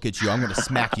time I look at you, I'm going to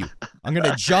smack you. I'm going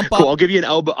to jump up. Cool, I'll give you an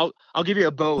elbow. I'll give you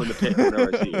a bow in the pit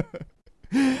whenever I see you.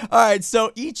 All right,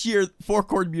 so each year, Four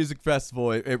Chord Music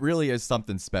Festival, it really is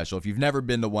something special. If you've never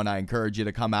been to one, I encourage you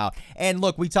to come out. And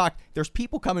look, we talked, there's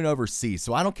people coming overseas,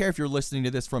 so I don't care if you're listening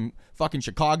to this from fucking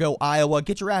Chicago, Iowa,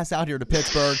 get your ass out here to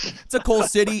Pittsburgh. It's a cool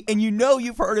city, and you know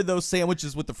you've heard of those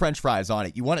sandwiches with the French fries on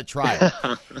it. You want to try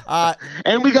it.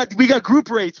 And we got group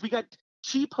rates. We got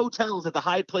cheap hotels at the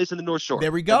Hyatt Place in the North Shore.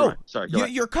 There we go. Sorry,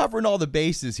 You're covering all the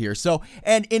bases here. So,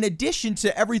 and in addition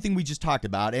to everything we just talked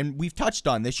about, and we've touched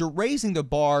on this, you're raising the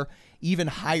bar even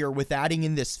higher with adding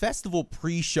in this festival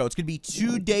pre-show. It's going to be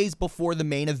 2 days before the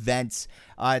main event.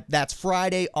 That's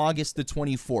Friday, August the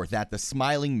 24th at the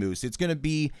Smiling Moose. It's going to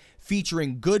be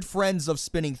featuring good friends of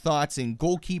Spinning Thoughts and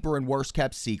Goalkeeper and Worst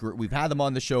Kept Secret. We've had them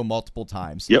on the show multiple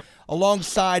times. Yep.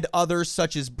 Alongside others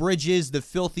such as Bridges, The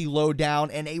Filthy Lowdown,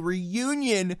 and a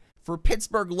reunion for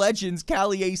Pittsburgh legends,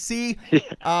 Cali AC.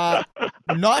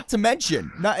 Not to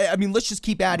mention, let's just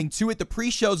keep adding to it. The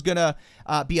pre-show is going to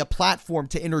be a platform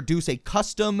to introduce a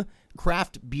custom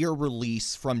craft beer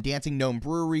release from Dancing Gnome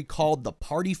Brewery called the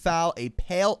Party Foul, a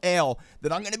pale ale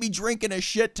that I'm going to be drinking a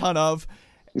shit ton of.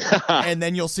 And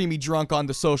then you'll see me drunk on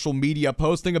the social media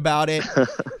posting about it.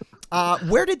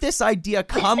 Where did this idea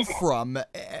come from?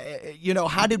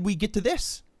 How did we get to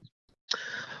this?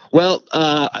 Well,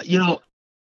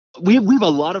 we have a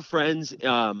lot of friends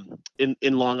in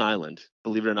Long Island,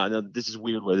 believe it or not. I know this is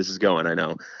weird where this is going, I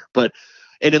know.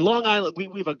 And in Long Island, we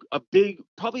have a big,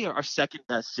 probably our second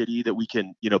best city that we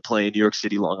can, play in, New York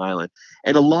City, Long Island.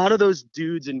 And a lot of those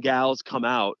dudes and gals come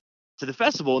out to the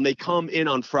festival, and they come in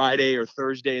on Friday or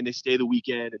Thursday, and they stay the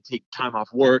weekend and take time off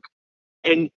work.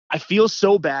 And I feel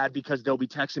so bad because they'll be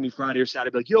texting me Friday or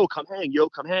Saturday, like, yo, come hang.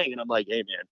 And I'm like, hey,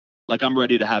 man, like, I'm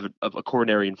ready to have a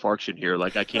coronary infarction here.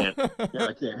 Like, I can't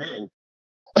hang.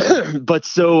 But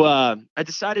so I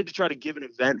decided to try to give an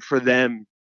event for them.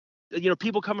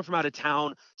 People coming from out of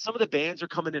town. Some of the bands are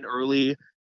coming in early,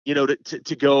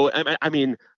 to go. I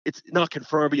mean, it's not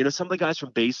confirmed, but, some of the guys from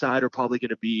Bayside are probably going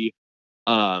to be,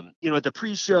 at the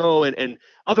pre-show, and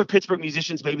other Pittsburgh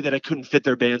musicians maybe that I couldn't fit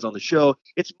their bands on the show.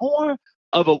 It's more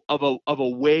of a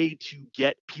way to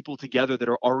get people together that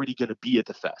are already going to be at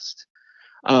the fest.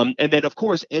 And then, of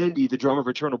course, Andy, the drummer of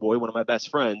Eternal Boy, one of my best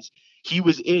friends, he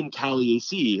was in Cali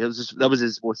AC. That was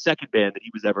his second band that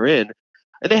he was ever in.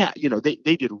 And they had,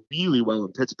 they did really well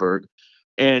in Pittsburgh.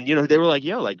 And, they were like,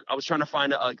 yo, like, I was trying to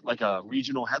find a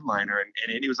regional headliner.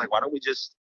 And Andy was like, why don't we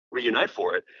just reunite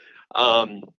for it?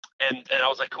 And I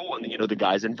was like, cool. And, the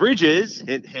guys in Bridges,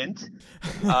 hint, hint,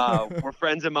 were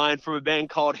friends of mine from a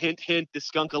band called Hint, Hint, the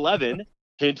Skunk 11,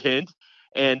 hint, hint.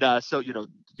 And so,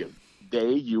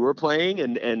 you were playing,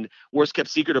 and Worst Kept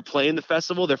Secret are playing the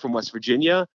festival. They're from West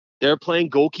Virginia. They're playing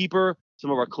Goalkeeper. Some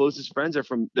of our closest friends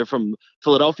they're from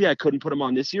Philadelphia. I couldn't put them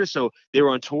on this year, so they were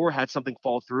on tour, had something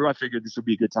fall through. I figured this would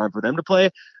be a good time for them to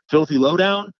play. Filthy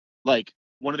Lowdown, like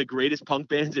one of the greatest punk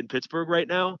bands in Pittsburgh right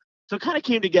now. So it kind of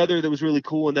came together. That was really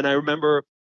cool. And then I remember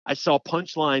I saw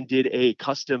Punchline did a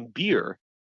custom beer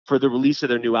for the release of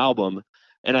their new album.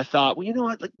 And I thought, well, you know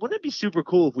what? Like, wouldn't it be super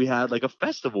cool if we had like a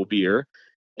festival beer?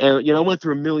 And, I went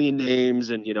through a million names,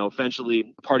 and,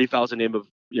 eventually Party Foul's the name of,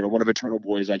 one of Eternal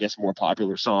Boy's, I guess, more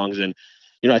popular songs. And,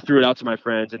 I threw it out to my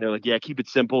friends, and they're like, yeah, keep it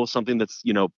simple. Something that's,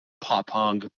 pop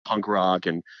punk rock,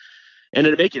 and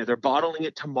ended up making it. They're bottling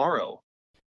it tomorrow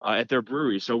at their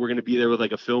brewery. So we're going to be there with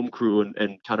like a film crew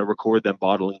and kind of record them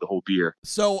bottling the whole beer.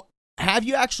 So have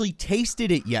you actually tasted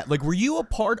it yet? Like, were you a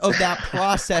part of that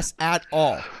process at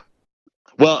all?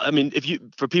 Well, I mean,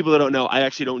 for people that don't know, I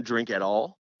actually don't drink at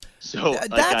all. So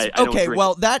that's I okay.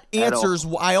 Well, that answers.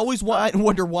 I always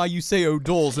wonder why you say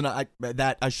O'Doul's, and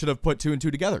I should have put two and two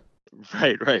together.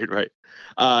 Right.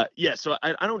 Yeah. So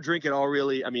I don't drink at all,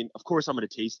 really. I mean, of course, I'm going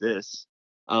to taste this,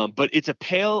 but it's a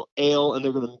pale ale,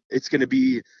 and it's going to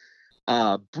be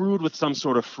brewed with some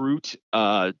sort of fruit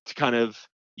to kind of.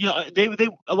 They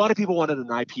a lot of people wanted an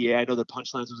IPA. I know the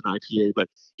Punchlines was an IPA, but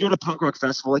you're at a punk rock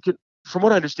festival, like from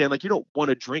what I understand, like you don't want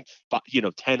to drink 10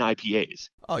 IPAs.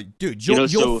 Oh, dude,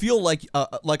 you'll feel like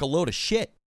a load of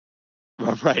shit.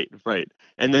 Right.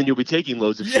 And then you'll be taking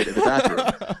loads of shit in the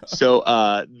bathroom. So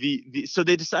so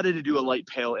they decided to do a light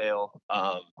pale ale.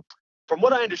 From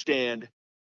what I understand,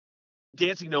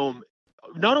 Dancing Gnome,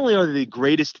 not only are they the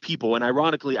greatest people, and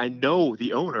ironically, I know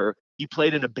the owner. He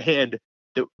played in a band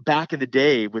that back in the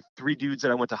day with three dudes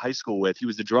that I went to high school with. He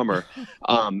was the drummer.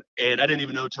 And I didn't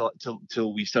even know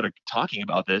till we started talking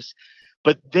about this.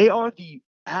 But they are the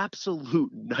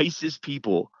absolute nicest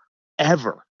people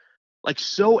ever. Like,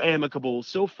 so amicable,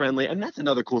 so friendly. And that's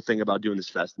another cool thing about doing this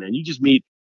fest, man. You just meet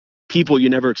people you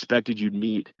never expected you'd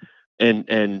meet,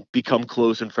 and become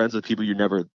close and friends with people you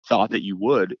never thought that you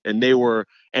would. And they were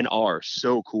and are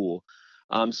so cool.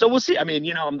 So we'll see. I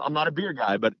mean, I'm not a beer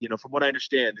guy, but from what I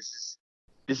understand, this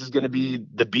is going to be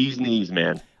the bee's knees,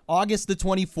 man. August the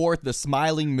 24th, the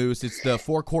Smiling Moose. It's the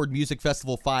Four Chord Music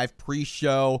Festival 5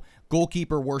 pre-show.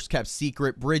 Goalkeeper, Worst Kept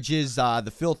Secret, Bridges,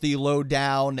 The Filthy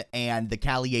Lowdown, and the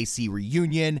Cali AC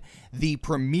Reunion. The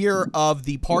premiere of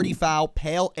the Party Foul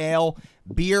Pale Ale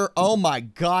beer. Oh my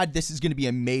God, this is going to be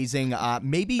amazing.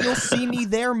 Maybe you'll see me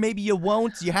there, maybe you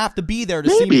won't. You have to be there to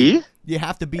see me. You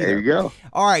have to be there. There you go.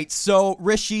 All right, so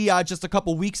Rishi, just a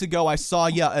couple weeks ago, I saw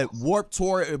you at Warped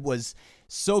Tour. It was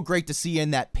so great to see you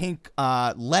in that pink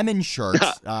lemon shirt.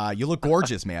 You look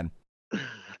gorgeous, man.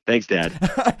 Thanks,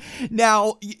 Dad.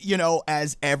 Now,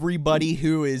 as everybody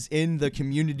who is in the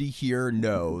community here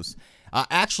knows,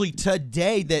 actually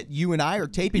today that you and I are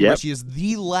taping, Rishi, is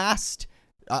the last,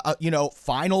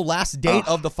 final last date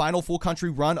of the final full country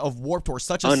run of Warped Tour.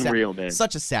 Such a unreal, man.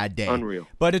 Such a sad day. Unreal.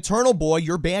 But Eternal Boy,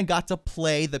 your band got to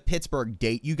play the Pittsburgh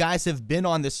date. You guys have been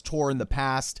on this tour in the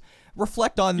past.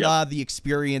 Reflect on the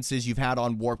experiences you've had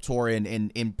on Warped Tour, and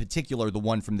in particular the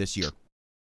one from this year.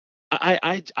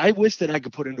 I wish that I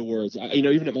could put into words.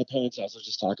 Even at my parents' house, I was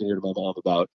just talking here to my mom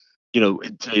about,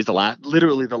 today's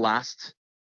literally the last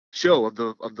show of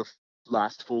the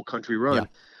last full country run.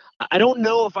 Yeah. I don't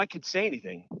know if I could say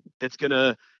anything that's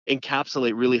gonna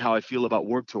encapsulate really how I feel about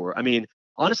Warped Tour. I mean,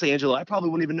 honestly, Angelo, I probably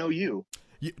wouldn't even know you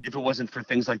if it wasn't for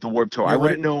things like the Warped Tour. I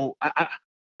wouldn't know.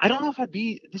 I don't know if I'd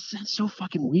be. This sounds so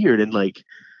fucking weird and like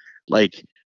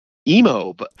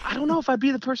emo, but I don't know if I'd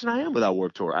be the person I am without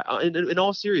Warped Tour. In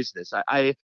all seriousness,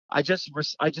 I just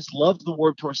loved the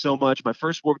Warped Tour so much. My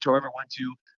first Warped Tour I ever went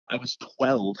to, I was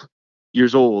 12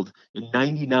 years old in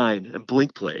 '99, and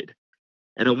Blink played,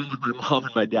 and I went with my mom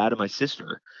and my dad and my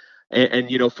sister,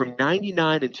 and from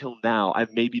 '99 until now,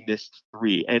 I've maybe missed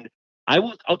 3, and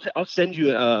I'll send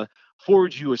you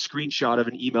forward you a screenshot of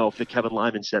an email that Kevin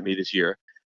Lyman sent me this year.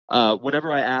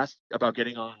 Whenever I asked about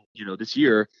getting on, this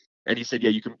year. And he said, yeah,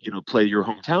 you can, play your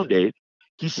hometown date.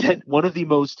 He said one of the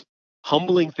most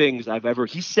humbling things I've ever,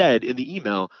 he said in the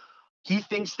email, he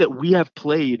thinks that we have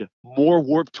played more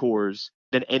Warped Tours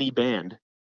than any band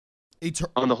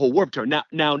on the whole Warped Tour.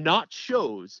 Now, not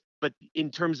shows, but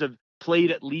in terms of played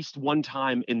at least one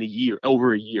time in the year,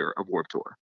 over a year of Warped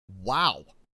Tour. Wow.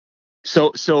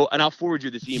 So, and I'll forward you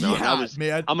this email. Yeah,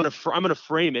 man. I'm gonna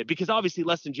frame it because obviously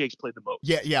Less Than Jake's played the most.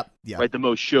 Yeah. Right, the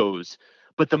most shows.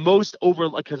 But the most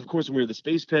because of course when we were the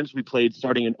Space Pimps, we played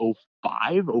starting in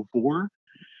 05, 04.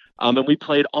 And we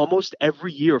played almost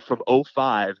every year from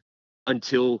 05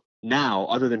 until now,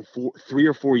 other than 3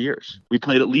 or 4 years. We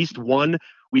played at least one.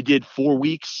 We did 4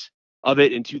 weeks of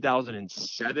it in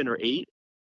 2007 or 8.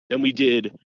 Then we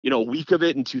did, a week of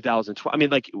it in 2012. I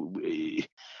mean,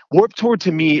 Warped Tour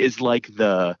to me is like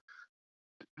the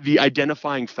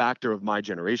identifying factor of my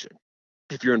generation.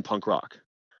 If you're in punk rock.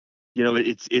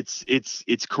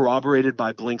 It's corroborated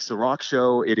by Blink's The Rock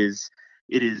Show. It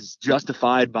is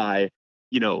justified by,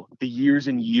 the years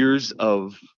and years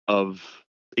of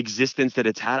existence that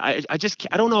it's had. I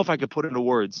don't know if I could put into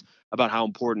words about how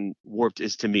important Warped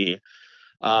is to me.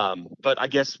 But I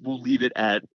guess we'll leave it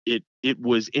at it. It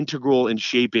was integral in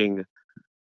shaping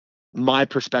my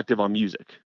perspective on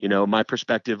music. My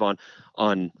perspective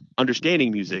on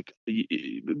understanding music,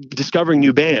 discovering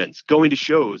new bands, going to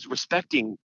shows,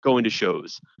 respecting going to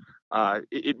shows.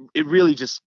 It really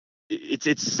just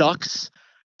it sucks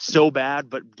so bad,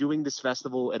 but doing this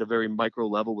festival at a very micro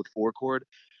level with Four Chord,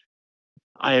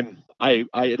 I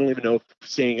don't even know if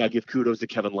saying I give kudos to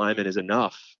Kevin Lyman is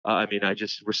enough. I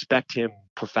just respect him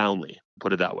profoundly,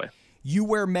 put it that way. You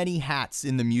wear many hats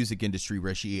in the music industry,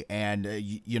 Rishi, and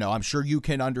I'm sure you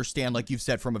can understand, like you've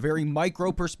said, from a very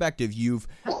micro perspective. You've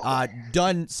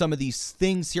done some of these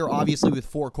things here, obviously with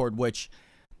Four Chord, which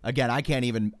again, I can't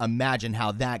even imagine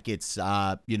how that gets,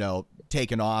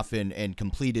 taken off and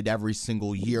completed every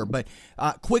single year. But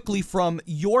quickly, from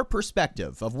your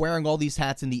perspective of wearing all these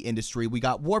hats in the industry, we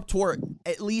got Warped Tour,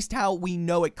 at least how we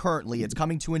know it currently. It's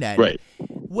coming to an end. Right.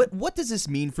 What does this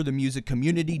mean for the music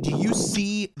community? Do you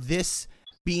see this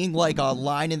being like a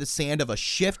line in the sand of a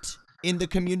shift in the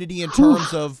community in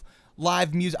terms of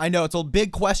live music? I know it's a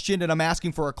big question, and I'm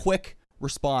asking for a quick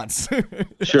response.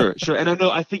 Sure. And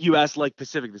I think you asked like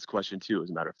Pacific this question too, as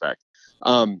a matter of fact.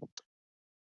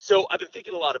 So I've been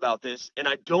thinking a lot about this, and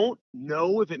I don't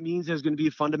know if it means there's going to be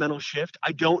a fundamental shift.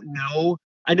 I don't know.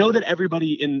 I know that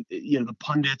everybody in, the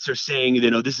pundits are saying,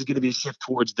 this is going to be a shift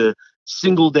towards the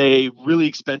single day, really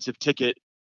expensive ticket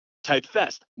type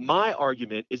fest. My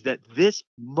argument is that this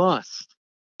must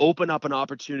open up an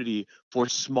opportunity for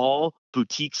small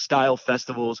boutique style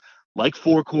festivals like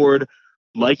Four Chord,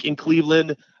 like in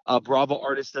Cleveland. Bravo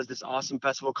Artists does this awesome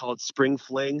festival called Spring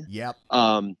Fling. Yep.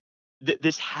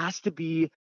 this has to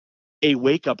be a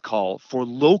wake up call for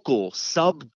local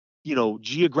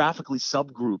geographically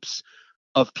subgroups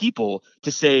of people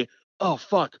to say, oh,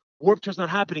 fuck, Warped Tour's not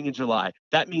happening in July.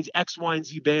 That means X, Y, and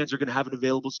Z bands are going to have an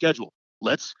available schedule.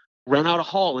 Let's rent out a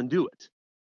hall and do it.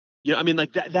 I mean,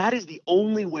 like that is the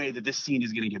only way that this scene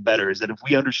is going to get better, is that if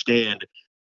we understand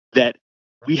that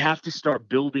we have to start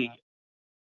building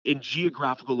in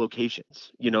geographical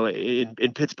locations,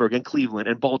 in Pittsburgh and Cleveland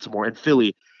and Baltimore and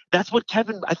Philly. That's what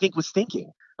Kevin, I think, was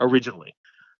thinking originally.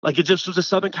 Like, it just was a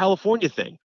Southern California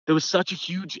thing. There was such a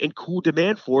huge and cool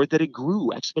demand for it that it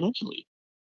grew exponentially.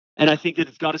 And I think that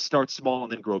it's got to start small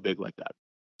and then grow big like that.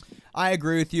 I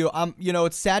agree with you.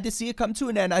 It's sad to see it come to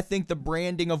an end. I think the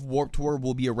branding of Warped Tour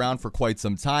will be around for quite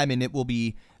some time, and it will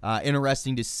be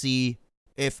interesting to see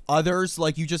if others,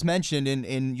 like you just mentioned,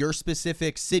 in your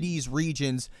specific cities,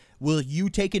 regions, will you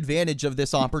take advantage of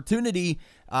this opportunity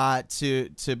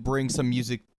to bring some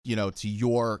music, to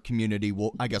your community?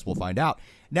 I guess we'll find out.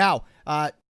 Now,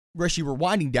 Rishi, we're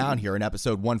winding down here in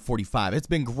episode 145. It's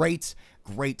been great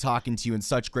talking to you in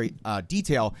such great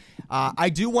detail. I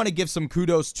do want to give some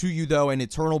kudos to you, though, and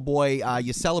Eternal Boy.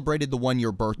 You celebrated the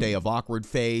 1-year birthday of Awkward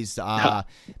Phase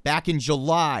back in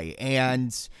July,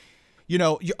 and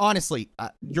honestly,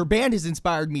 your band has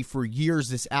inspired me for years.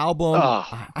 This album,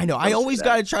 I know, I always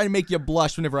got to try to make you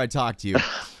blush whenever I talk to you.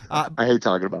 I hate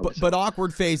talking about it. But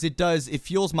Awkward Phase, it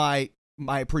fuels my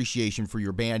appreciation for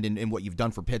your band and what you've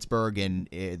done for Pittsburgh and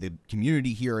the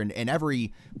community here and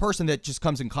every person that just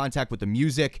comes in contact with the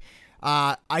music.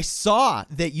 I saw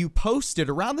that you posted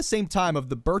around the same time of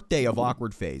the birthday of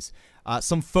Awkward Phase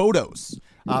some photos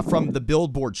from the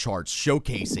Billboard charts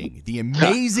showcasing the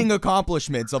amazing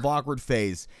accomplishments of Awkward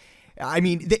Phase. I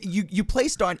mean, you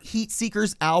placed on Heat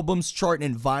Seekers albums chart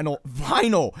and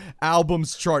vinyl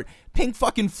albums chart. Pink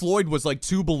fucking Floyd was like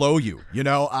 2 below you,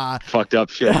 Fucked up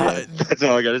shit. That's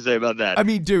all I got to say about that. I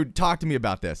mean, dude, talk to me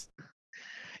about this.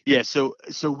 Yeah, so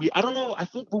I don't know. I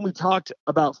think when we talked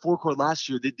about Four Chord last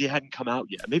year, they hadn't come out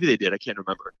yet. Maybe they did. I can't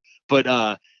remember. But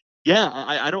yeah,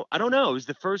 I don't know. It was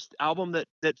the first album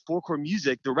that Four Chord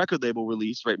Music, the record label,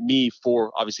 released. Right, me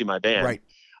for obviously my band.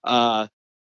 Right.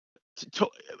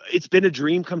 It's been a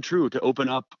dream come true to open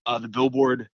up the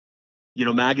Billboard,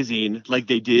 magazine like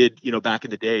they did, back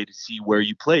in the day, to see where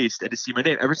you placed and to see my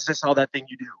name. Ever since I saw that thing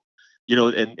you do,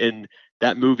 and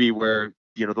that movie where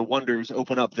the Wonders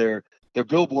open up their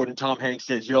Billboard and Tom Hanks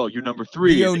says, "Yo, you're number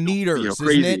 3." The Oneaters,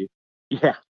 crazy. Isn't it?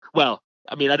 Yeah. Well,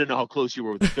 I mean, I don't know how close you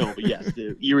were with the film, but yes,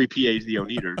 the Erie PA's the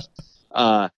Oneaters.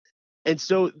 And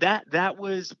so that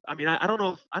was. I mean, I don't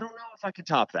know if I can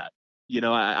top that.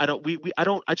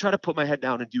 I try to put my head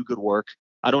down and do good work.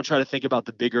 I don't try to think about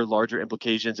the bigger, larger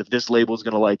implications. If this label is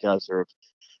going to like us, or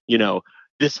if,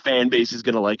 this fan base is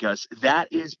going to like us. That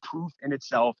is proof in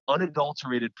itself,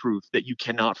 unadulterated proof that you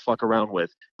cannot fuck around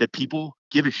with, that people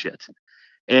give a shit.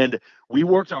 And we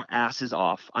worked our asses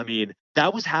off. I mean,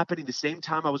 that was happening the same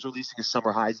time I was releasing a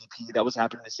Summer Highs EP. That was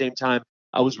happening the same time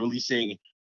I was releasing,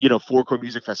 Four Chord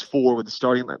Music Fest 4 with the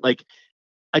starting line. Like,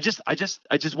 I just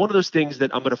one of those things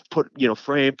that I'm going to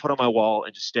put on my wall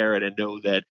and just stare at and know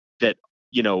that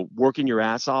working your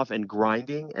ass off and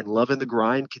grinding and loving the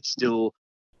grind can still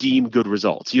deem good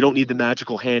results. You don't need the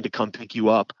magical hand to come pick you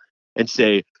up and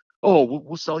say, "Oh,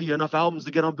 we'll sell you enough albums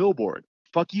to get on Billboard."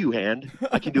 Fuck you, hand.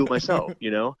 I can do it myself.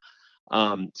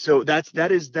 So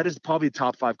that is probably the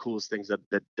top 5 coolest things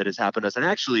that has happened to us. And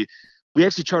actually, we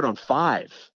chart on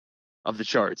 5 of the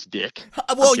charts, Dick.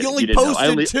 Well, you only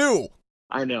posted 2.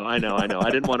 I know. I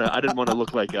didn't want to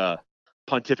look like a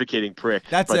pontificating prick.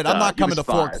 That's it. I'm not coming to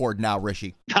 4 Chord now,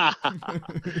 Rishi.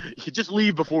 You just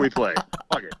leave before we play.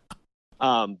 Fuck it.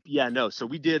 So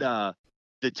we did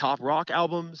the top rock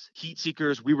albums, Heat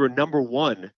Seekers. We were number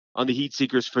 1 on the Heat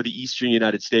Seekers for the Eastern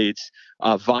United States,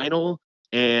 vinyl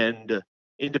and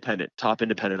top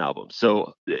independent albums.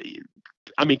 So,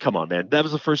 I mean, come on, man. That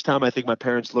was the first time I think my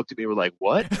parents looked at me and were like,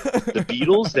 "What? The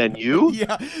Beatles? Then you?"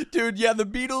 Yeah, dude. Yeah, the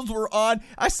Beatles were on.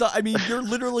 You're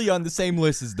literally on the same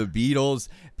list as the Beatles,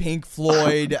 Pink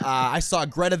Floyd. I saw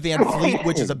Greta Van Fleet,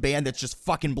 which is a band that's just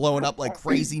fucking blowing up like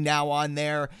crazy now on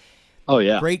there. Oh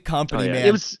yeah, great company,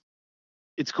 man.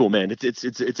 It's cool, man. It's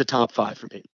a top 5 for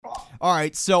me. All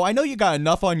right, so I know you got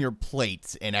enough on your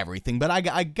plate and everything, but I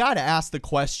got to ask the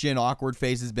question. Awkward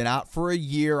Phase has been out for a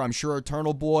year. I'm sure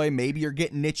Eternal Boy, maybe you're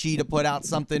getting itchy to put out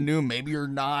something new. Maybe you're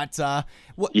not.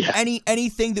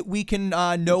 Anything that we can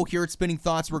know here at Spinning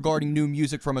Thoughts regarding new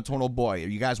music from Eternal Boy? Are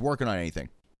you guys working on anything?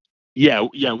 Yeah,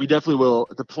 we definitely will.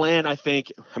 The plan, I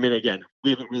think, again,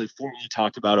 we haven't really formally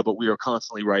talked about it, but we are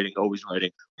constantly writing, always writing.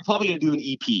 We're probably going to do an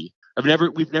EP.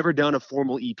 We've never done a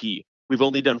formal EP. We've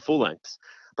only done full lengths.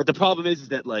 But the problem is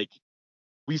that, like,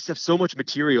 we have so much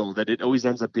material that it always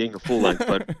ends up being a full length.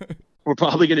 But we're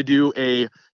probably going to do a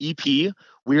EP.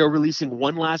 We are releasing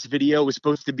one last video. It was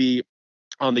supposed to be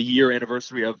on the year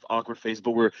anniversary of Awkward Phase,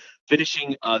 but we're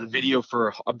finishing the video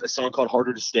for a song called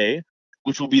Harder to Stay,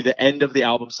 which will be the end of the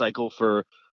album cycle for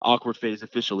Awkward Phase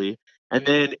officially. And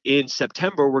then in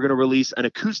September, we're going to release an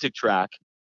acoustic track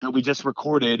that we just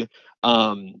recorded.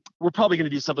 We're probably going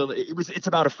to do something. It's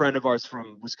about a friend of ours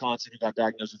from Wisconsin who got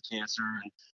diagnosed with cancer,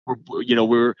 and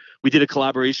we did a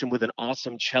collaboration with an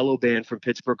awesome cello band from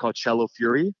Pittsburgh called Cello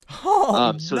Fury.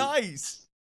 Oh, nice.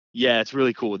 Yeah, it's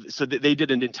really cool. So they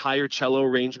did an entire cello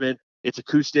arrangement. It's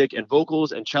acoustic and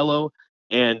vocals and cello.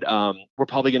 And we're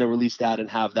probably going to release that and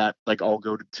have that like all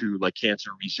go to like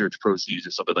cancer research proceeds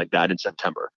or something like that in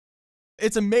September.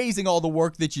 It's amazing all the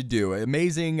work that you do.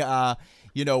 Amazing,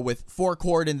 with 4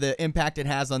 Chord and the impact it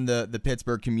has on the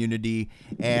Pittsburgh community,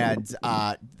 and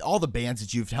all the bands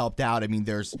that you've helped out. I mean,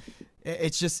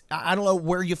 it's just, I don't know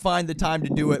where you find the time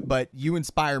to do it, but you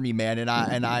inspire me, man, and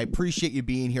I appreciate you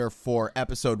being here for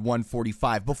episode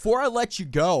 145. Before I let you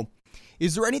go,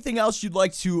 is there anything else you'd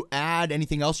like to add?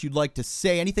 Anything else you'd like to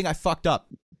say? Anything I fucked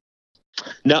up?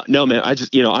 No, man. I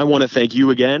just, I want to thank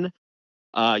you again.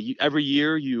 Every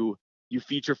year you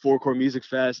feature 4 Chord Music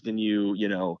Fest, and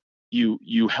you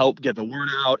help get the word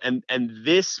out, and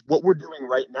this, what we're doing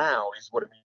right now, is what it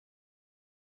means.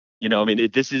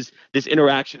 This is this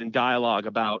interaction and dialogue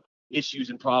about issues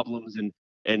and problems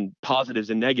and positives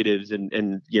and negatives, and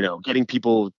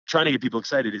trying to get people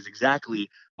excited is exactly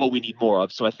what we need more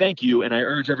of. So I thank you, and I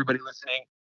urge everybody listening,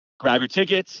 grab your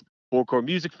tickets. 4 Chord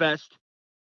Music Fest,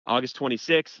 August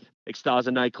 26th,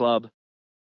 Extaza Nightclub.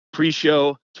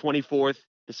 Pre-show 24th,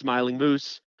 the Smiling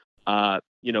Moose. Come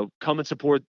and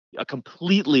support a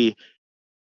completely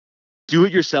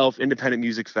do-it-yourself independent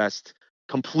music fest.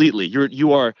 Completely,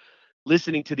 you are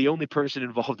listening to the only person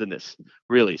involved in this,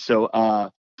 really. So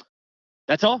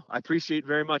that's all. I appreciate it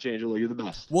very much, Angelo. You're the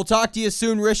best. We'll talk to you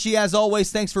soon, Rishi. As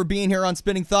always, thanks for being here on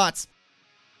Spinning Thoughts.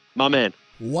 My man.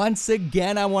 Once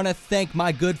again, I want to thank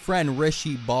my good friend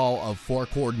Rishi Ball of 4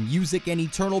 Chord Music and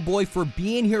Eternal Boy for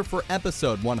being here for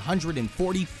episode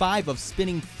 145 of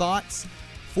Spinning Thoughts.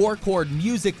 4 Chord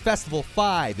Music Festival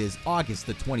 5 is August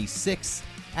the 26th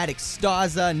at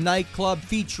Extaza Nightclub,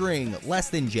 featuring Less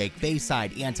Than Jake,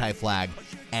 Bayside, Anti-Flag,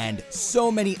 and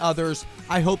so many others.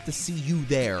 I hope to see you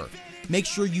there. Make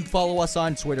sure you follow us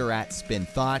on Twitter at Spin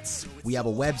Thoughts. We have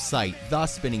a website,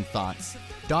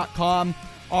 thespinningthoughts.com.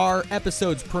 Our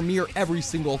episodes premiere every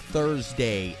single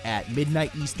Thursday at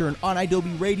midnight Eastern on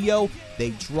iDoby Radio.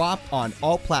 They drop on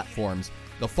all platforms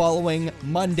the following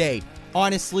Monday.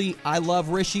 Honestly, I love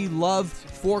Rishi, love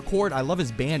 4 Chord. I love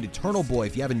his band, Eternal Boy.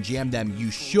 If you haven't jammed them,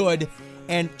 you should.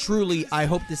 And truly, I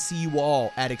hope to see you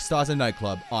all at Extaza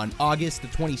Nightclub on August the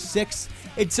 26th.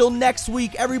 Until next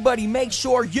week, everybody, make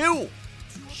sure you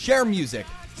share music,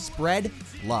 spread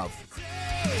love.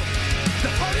 The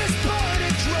hardest part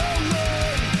of growing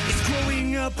is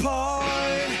growing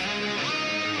apart.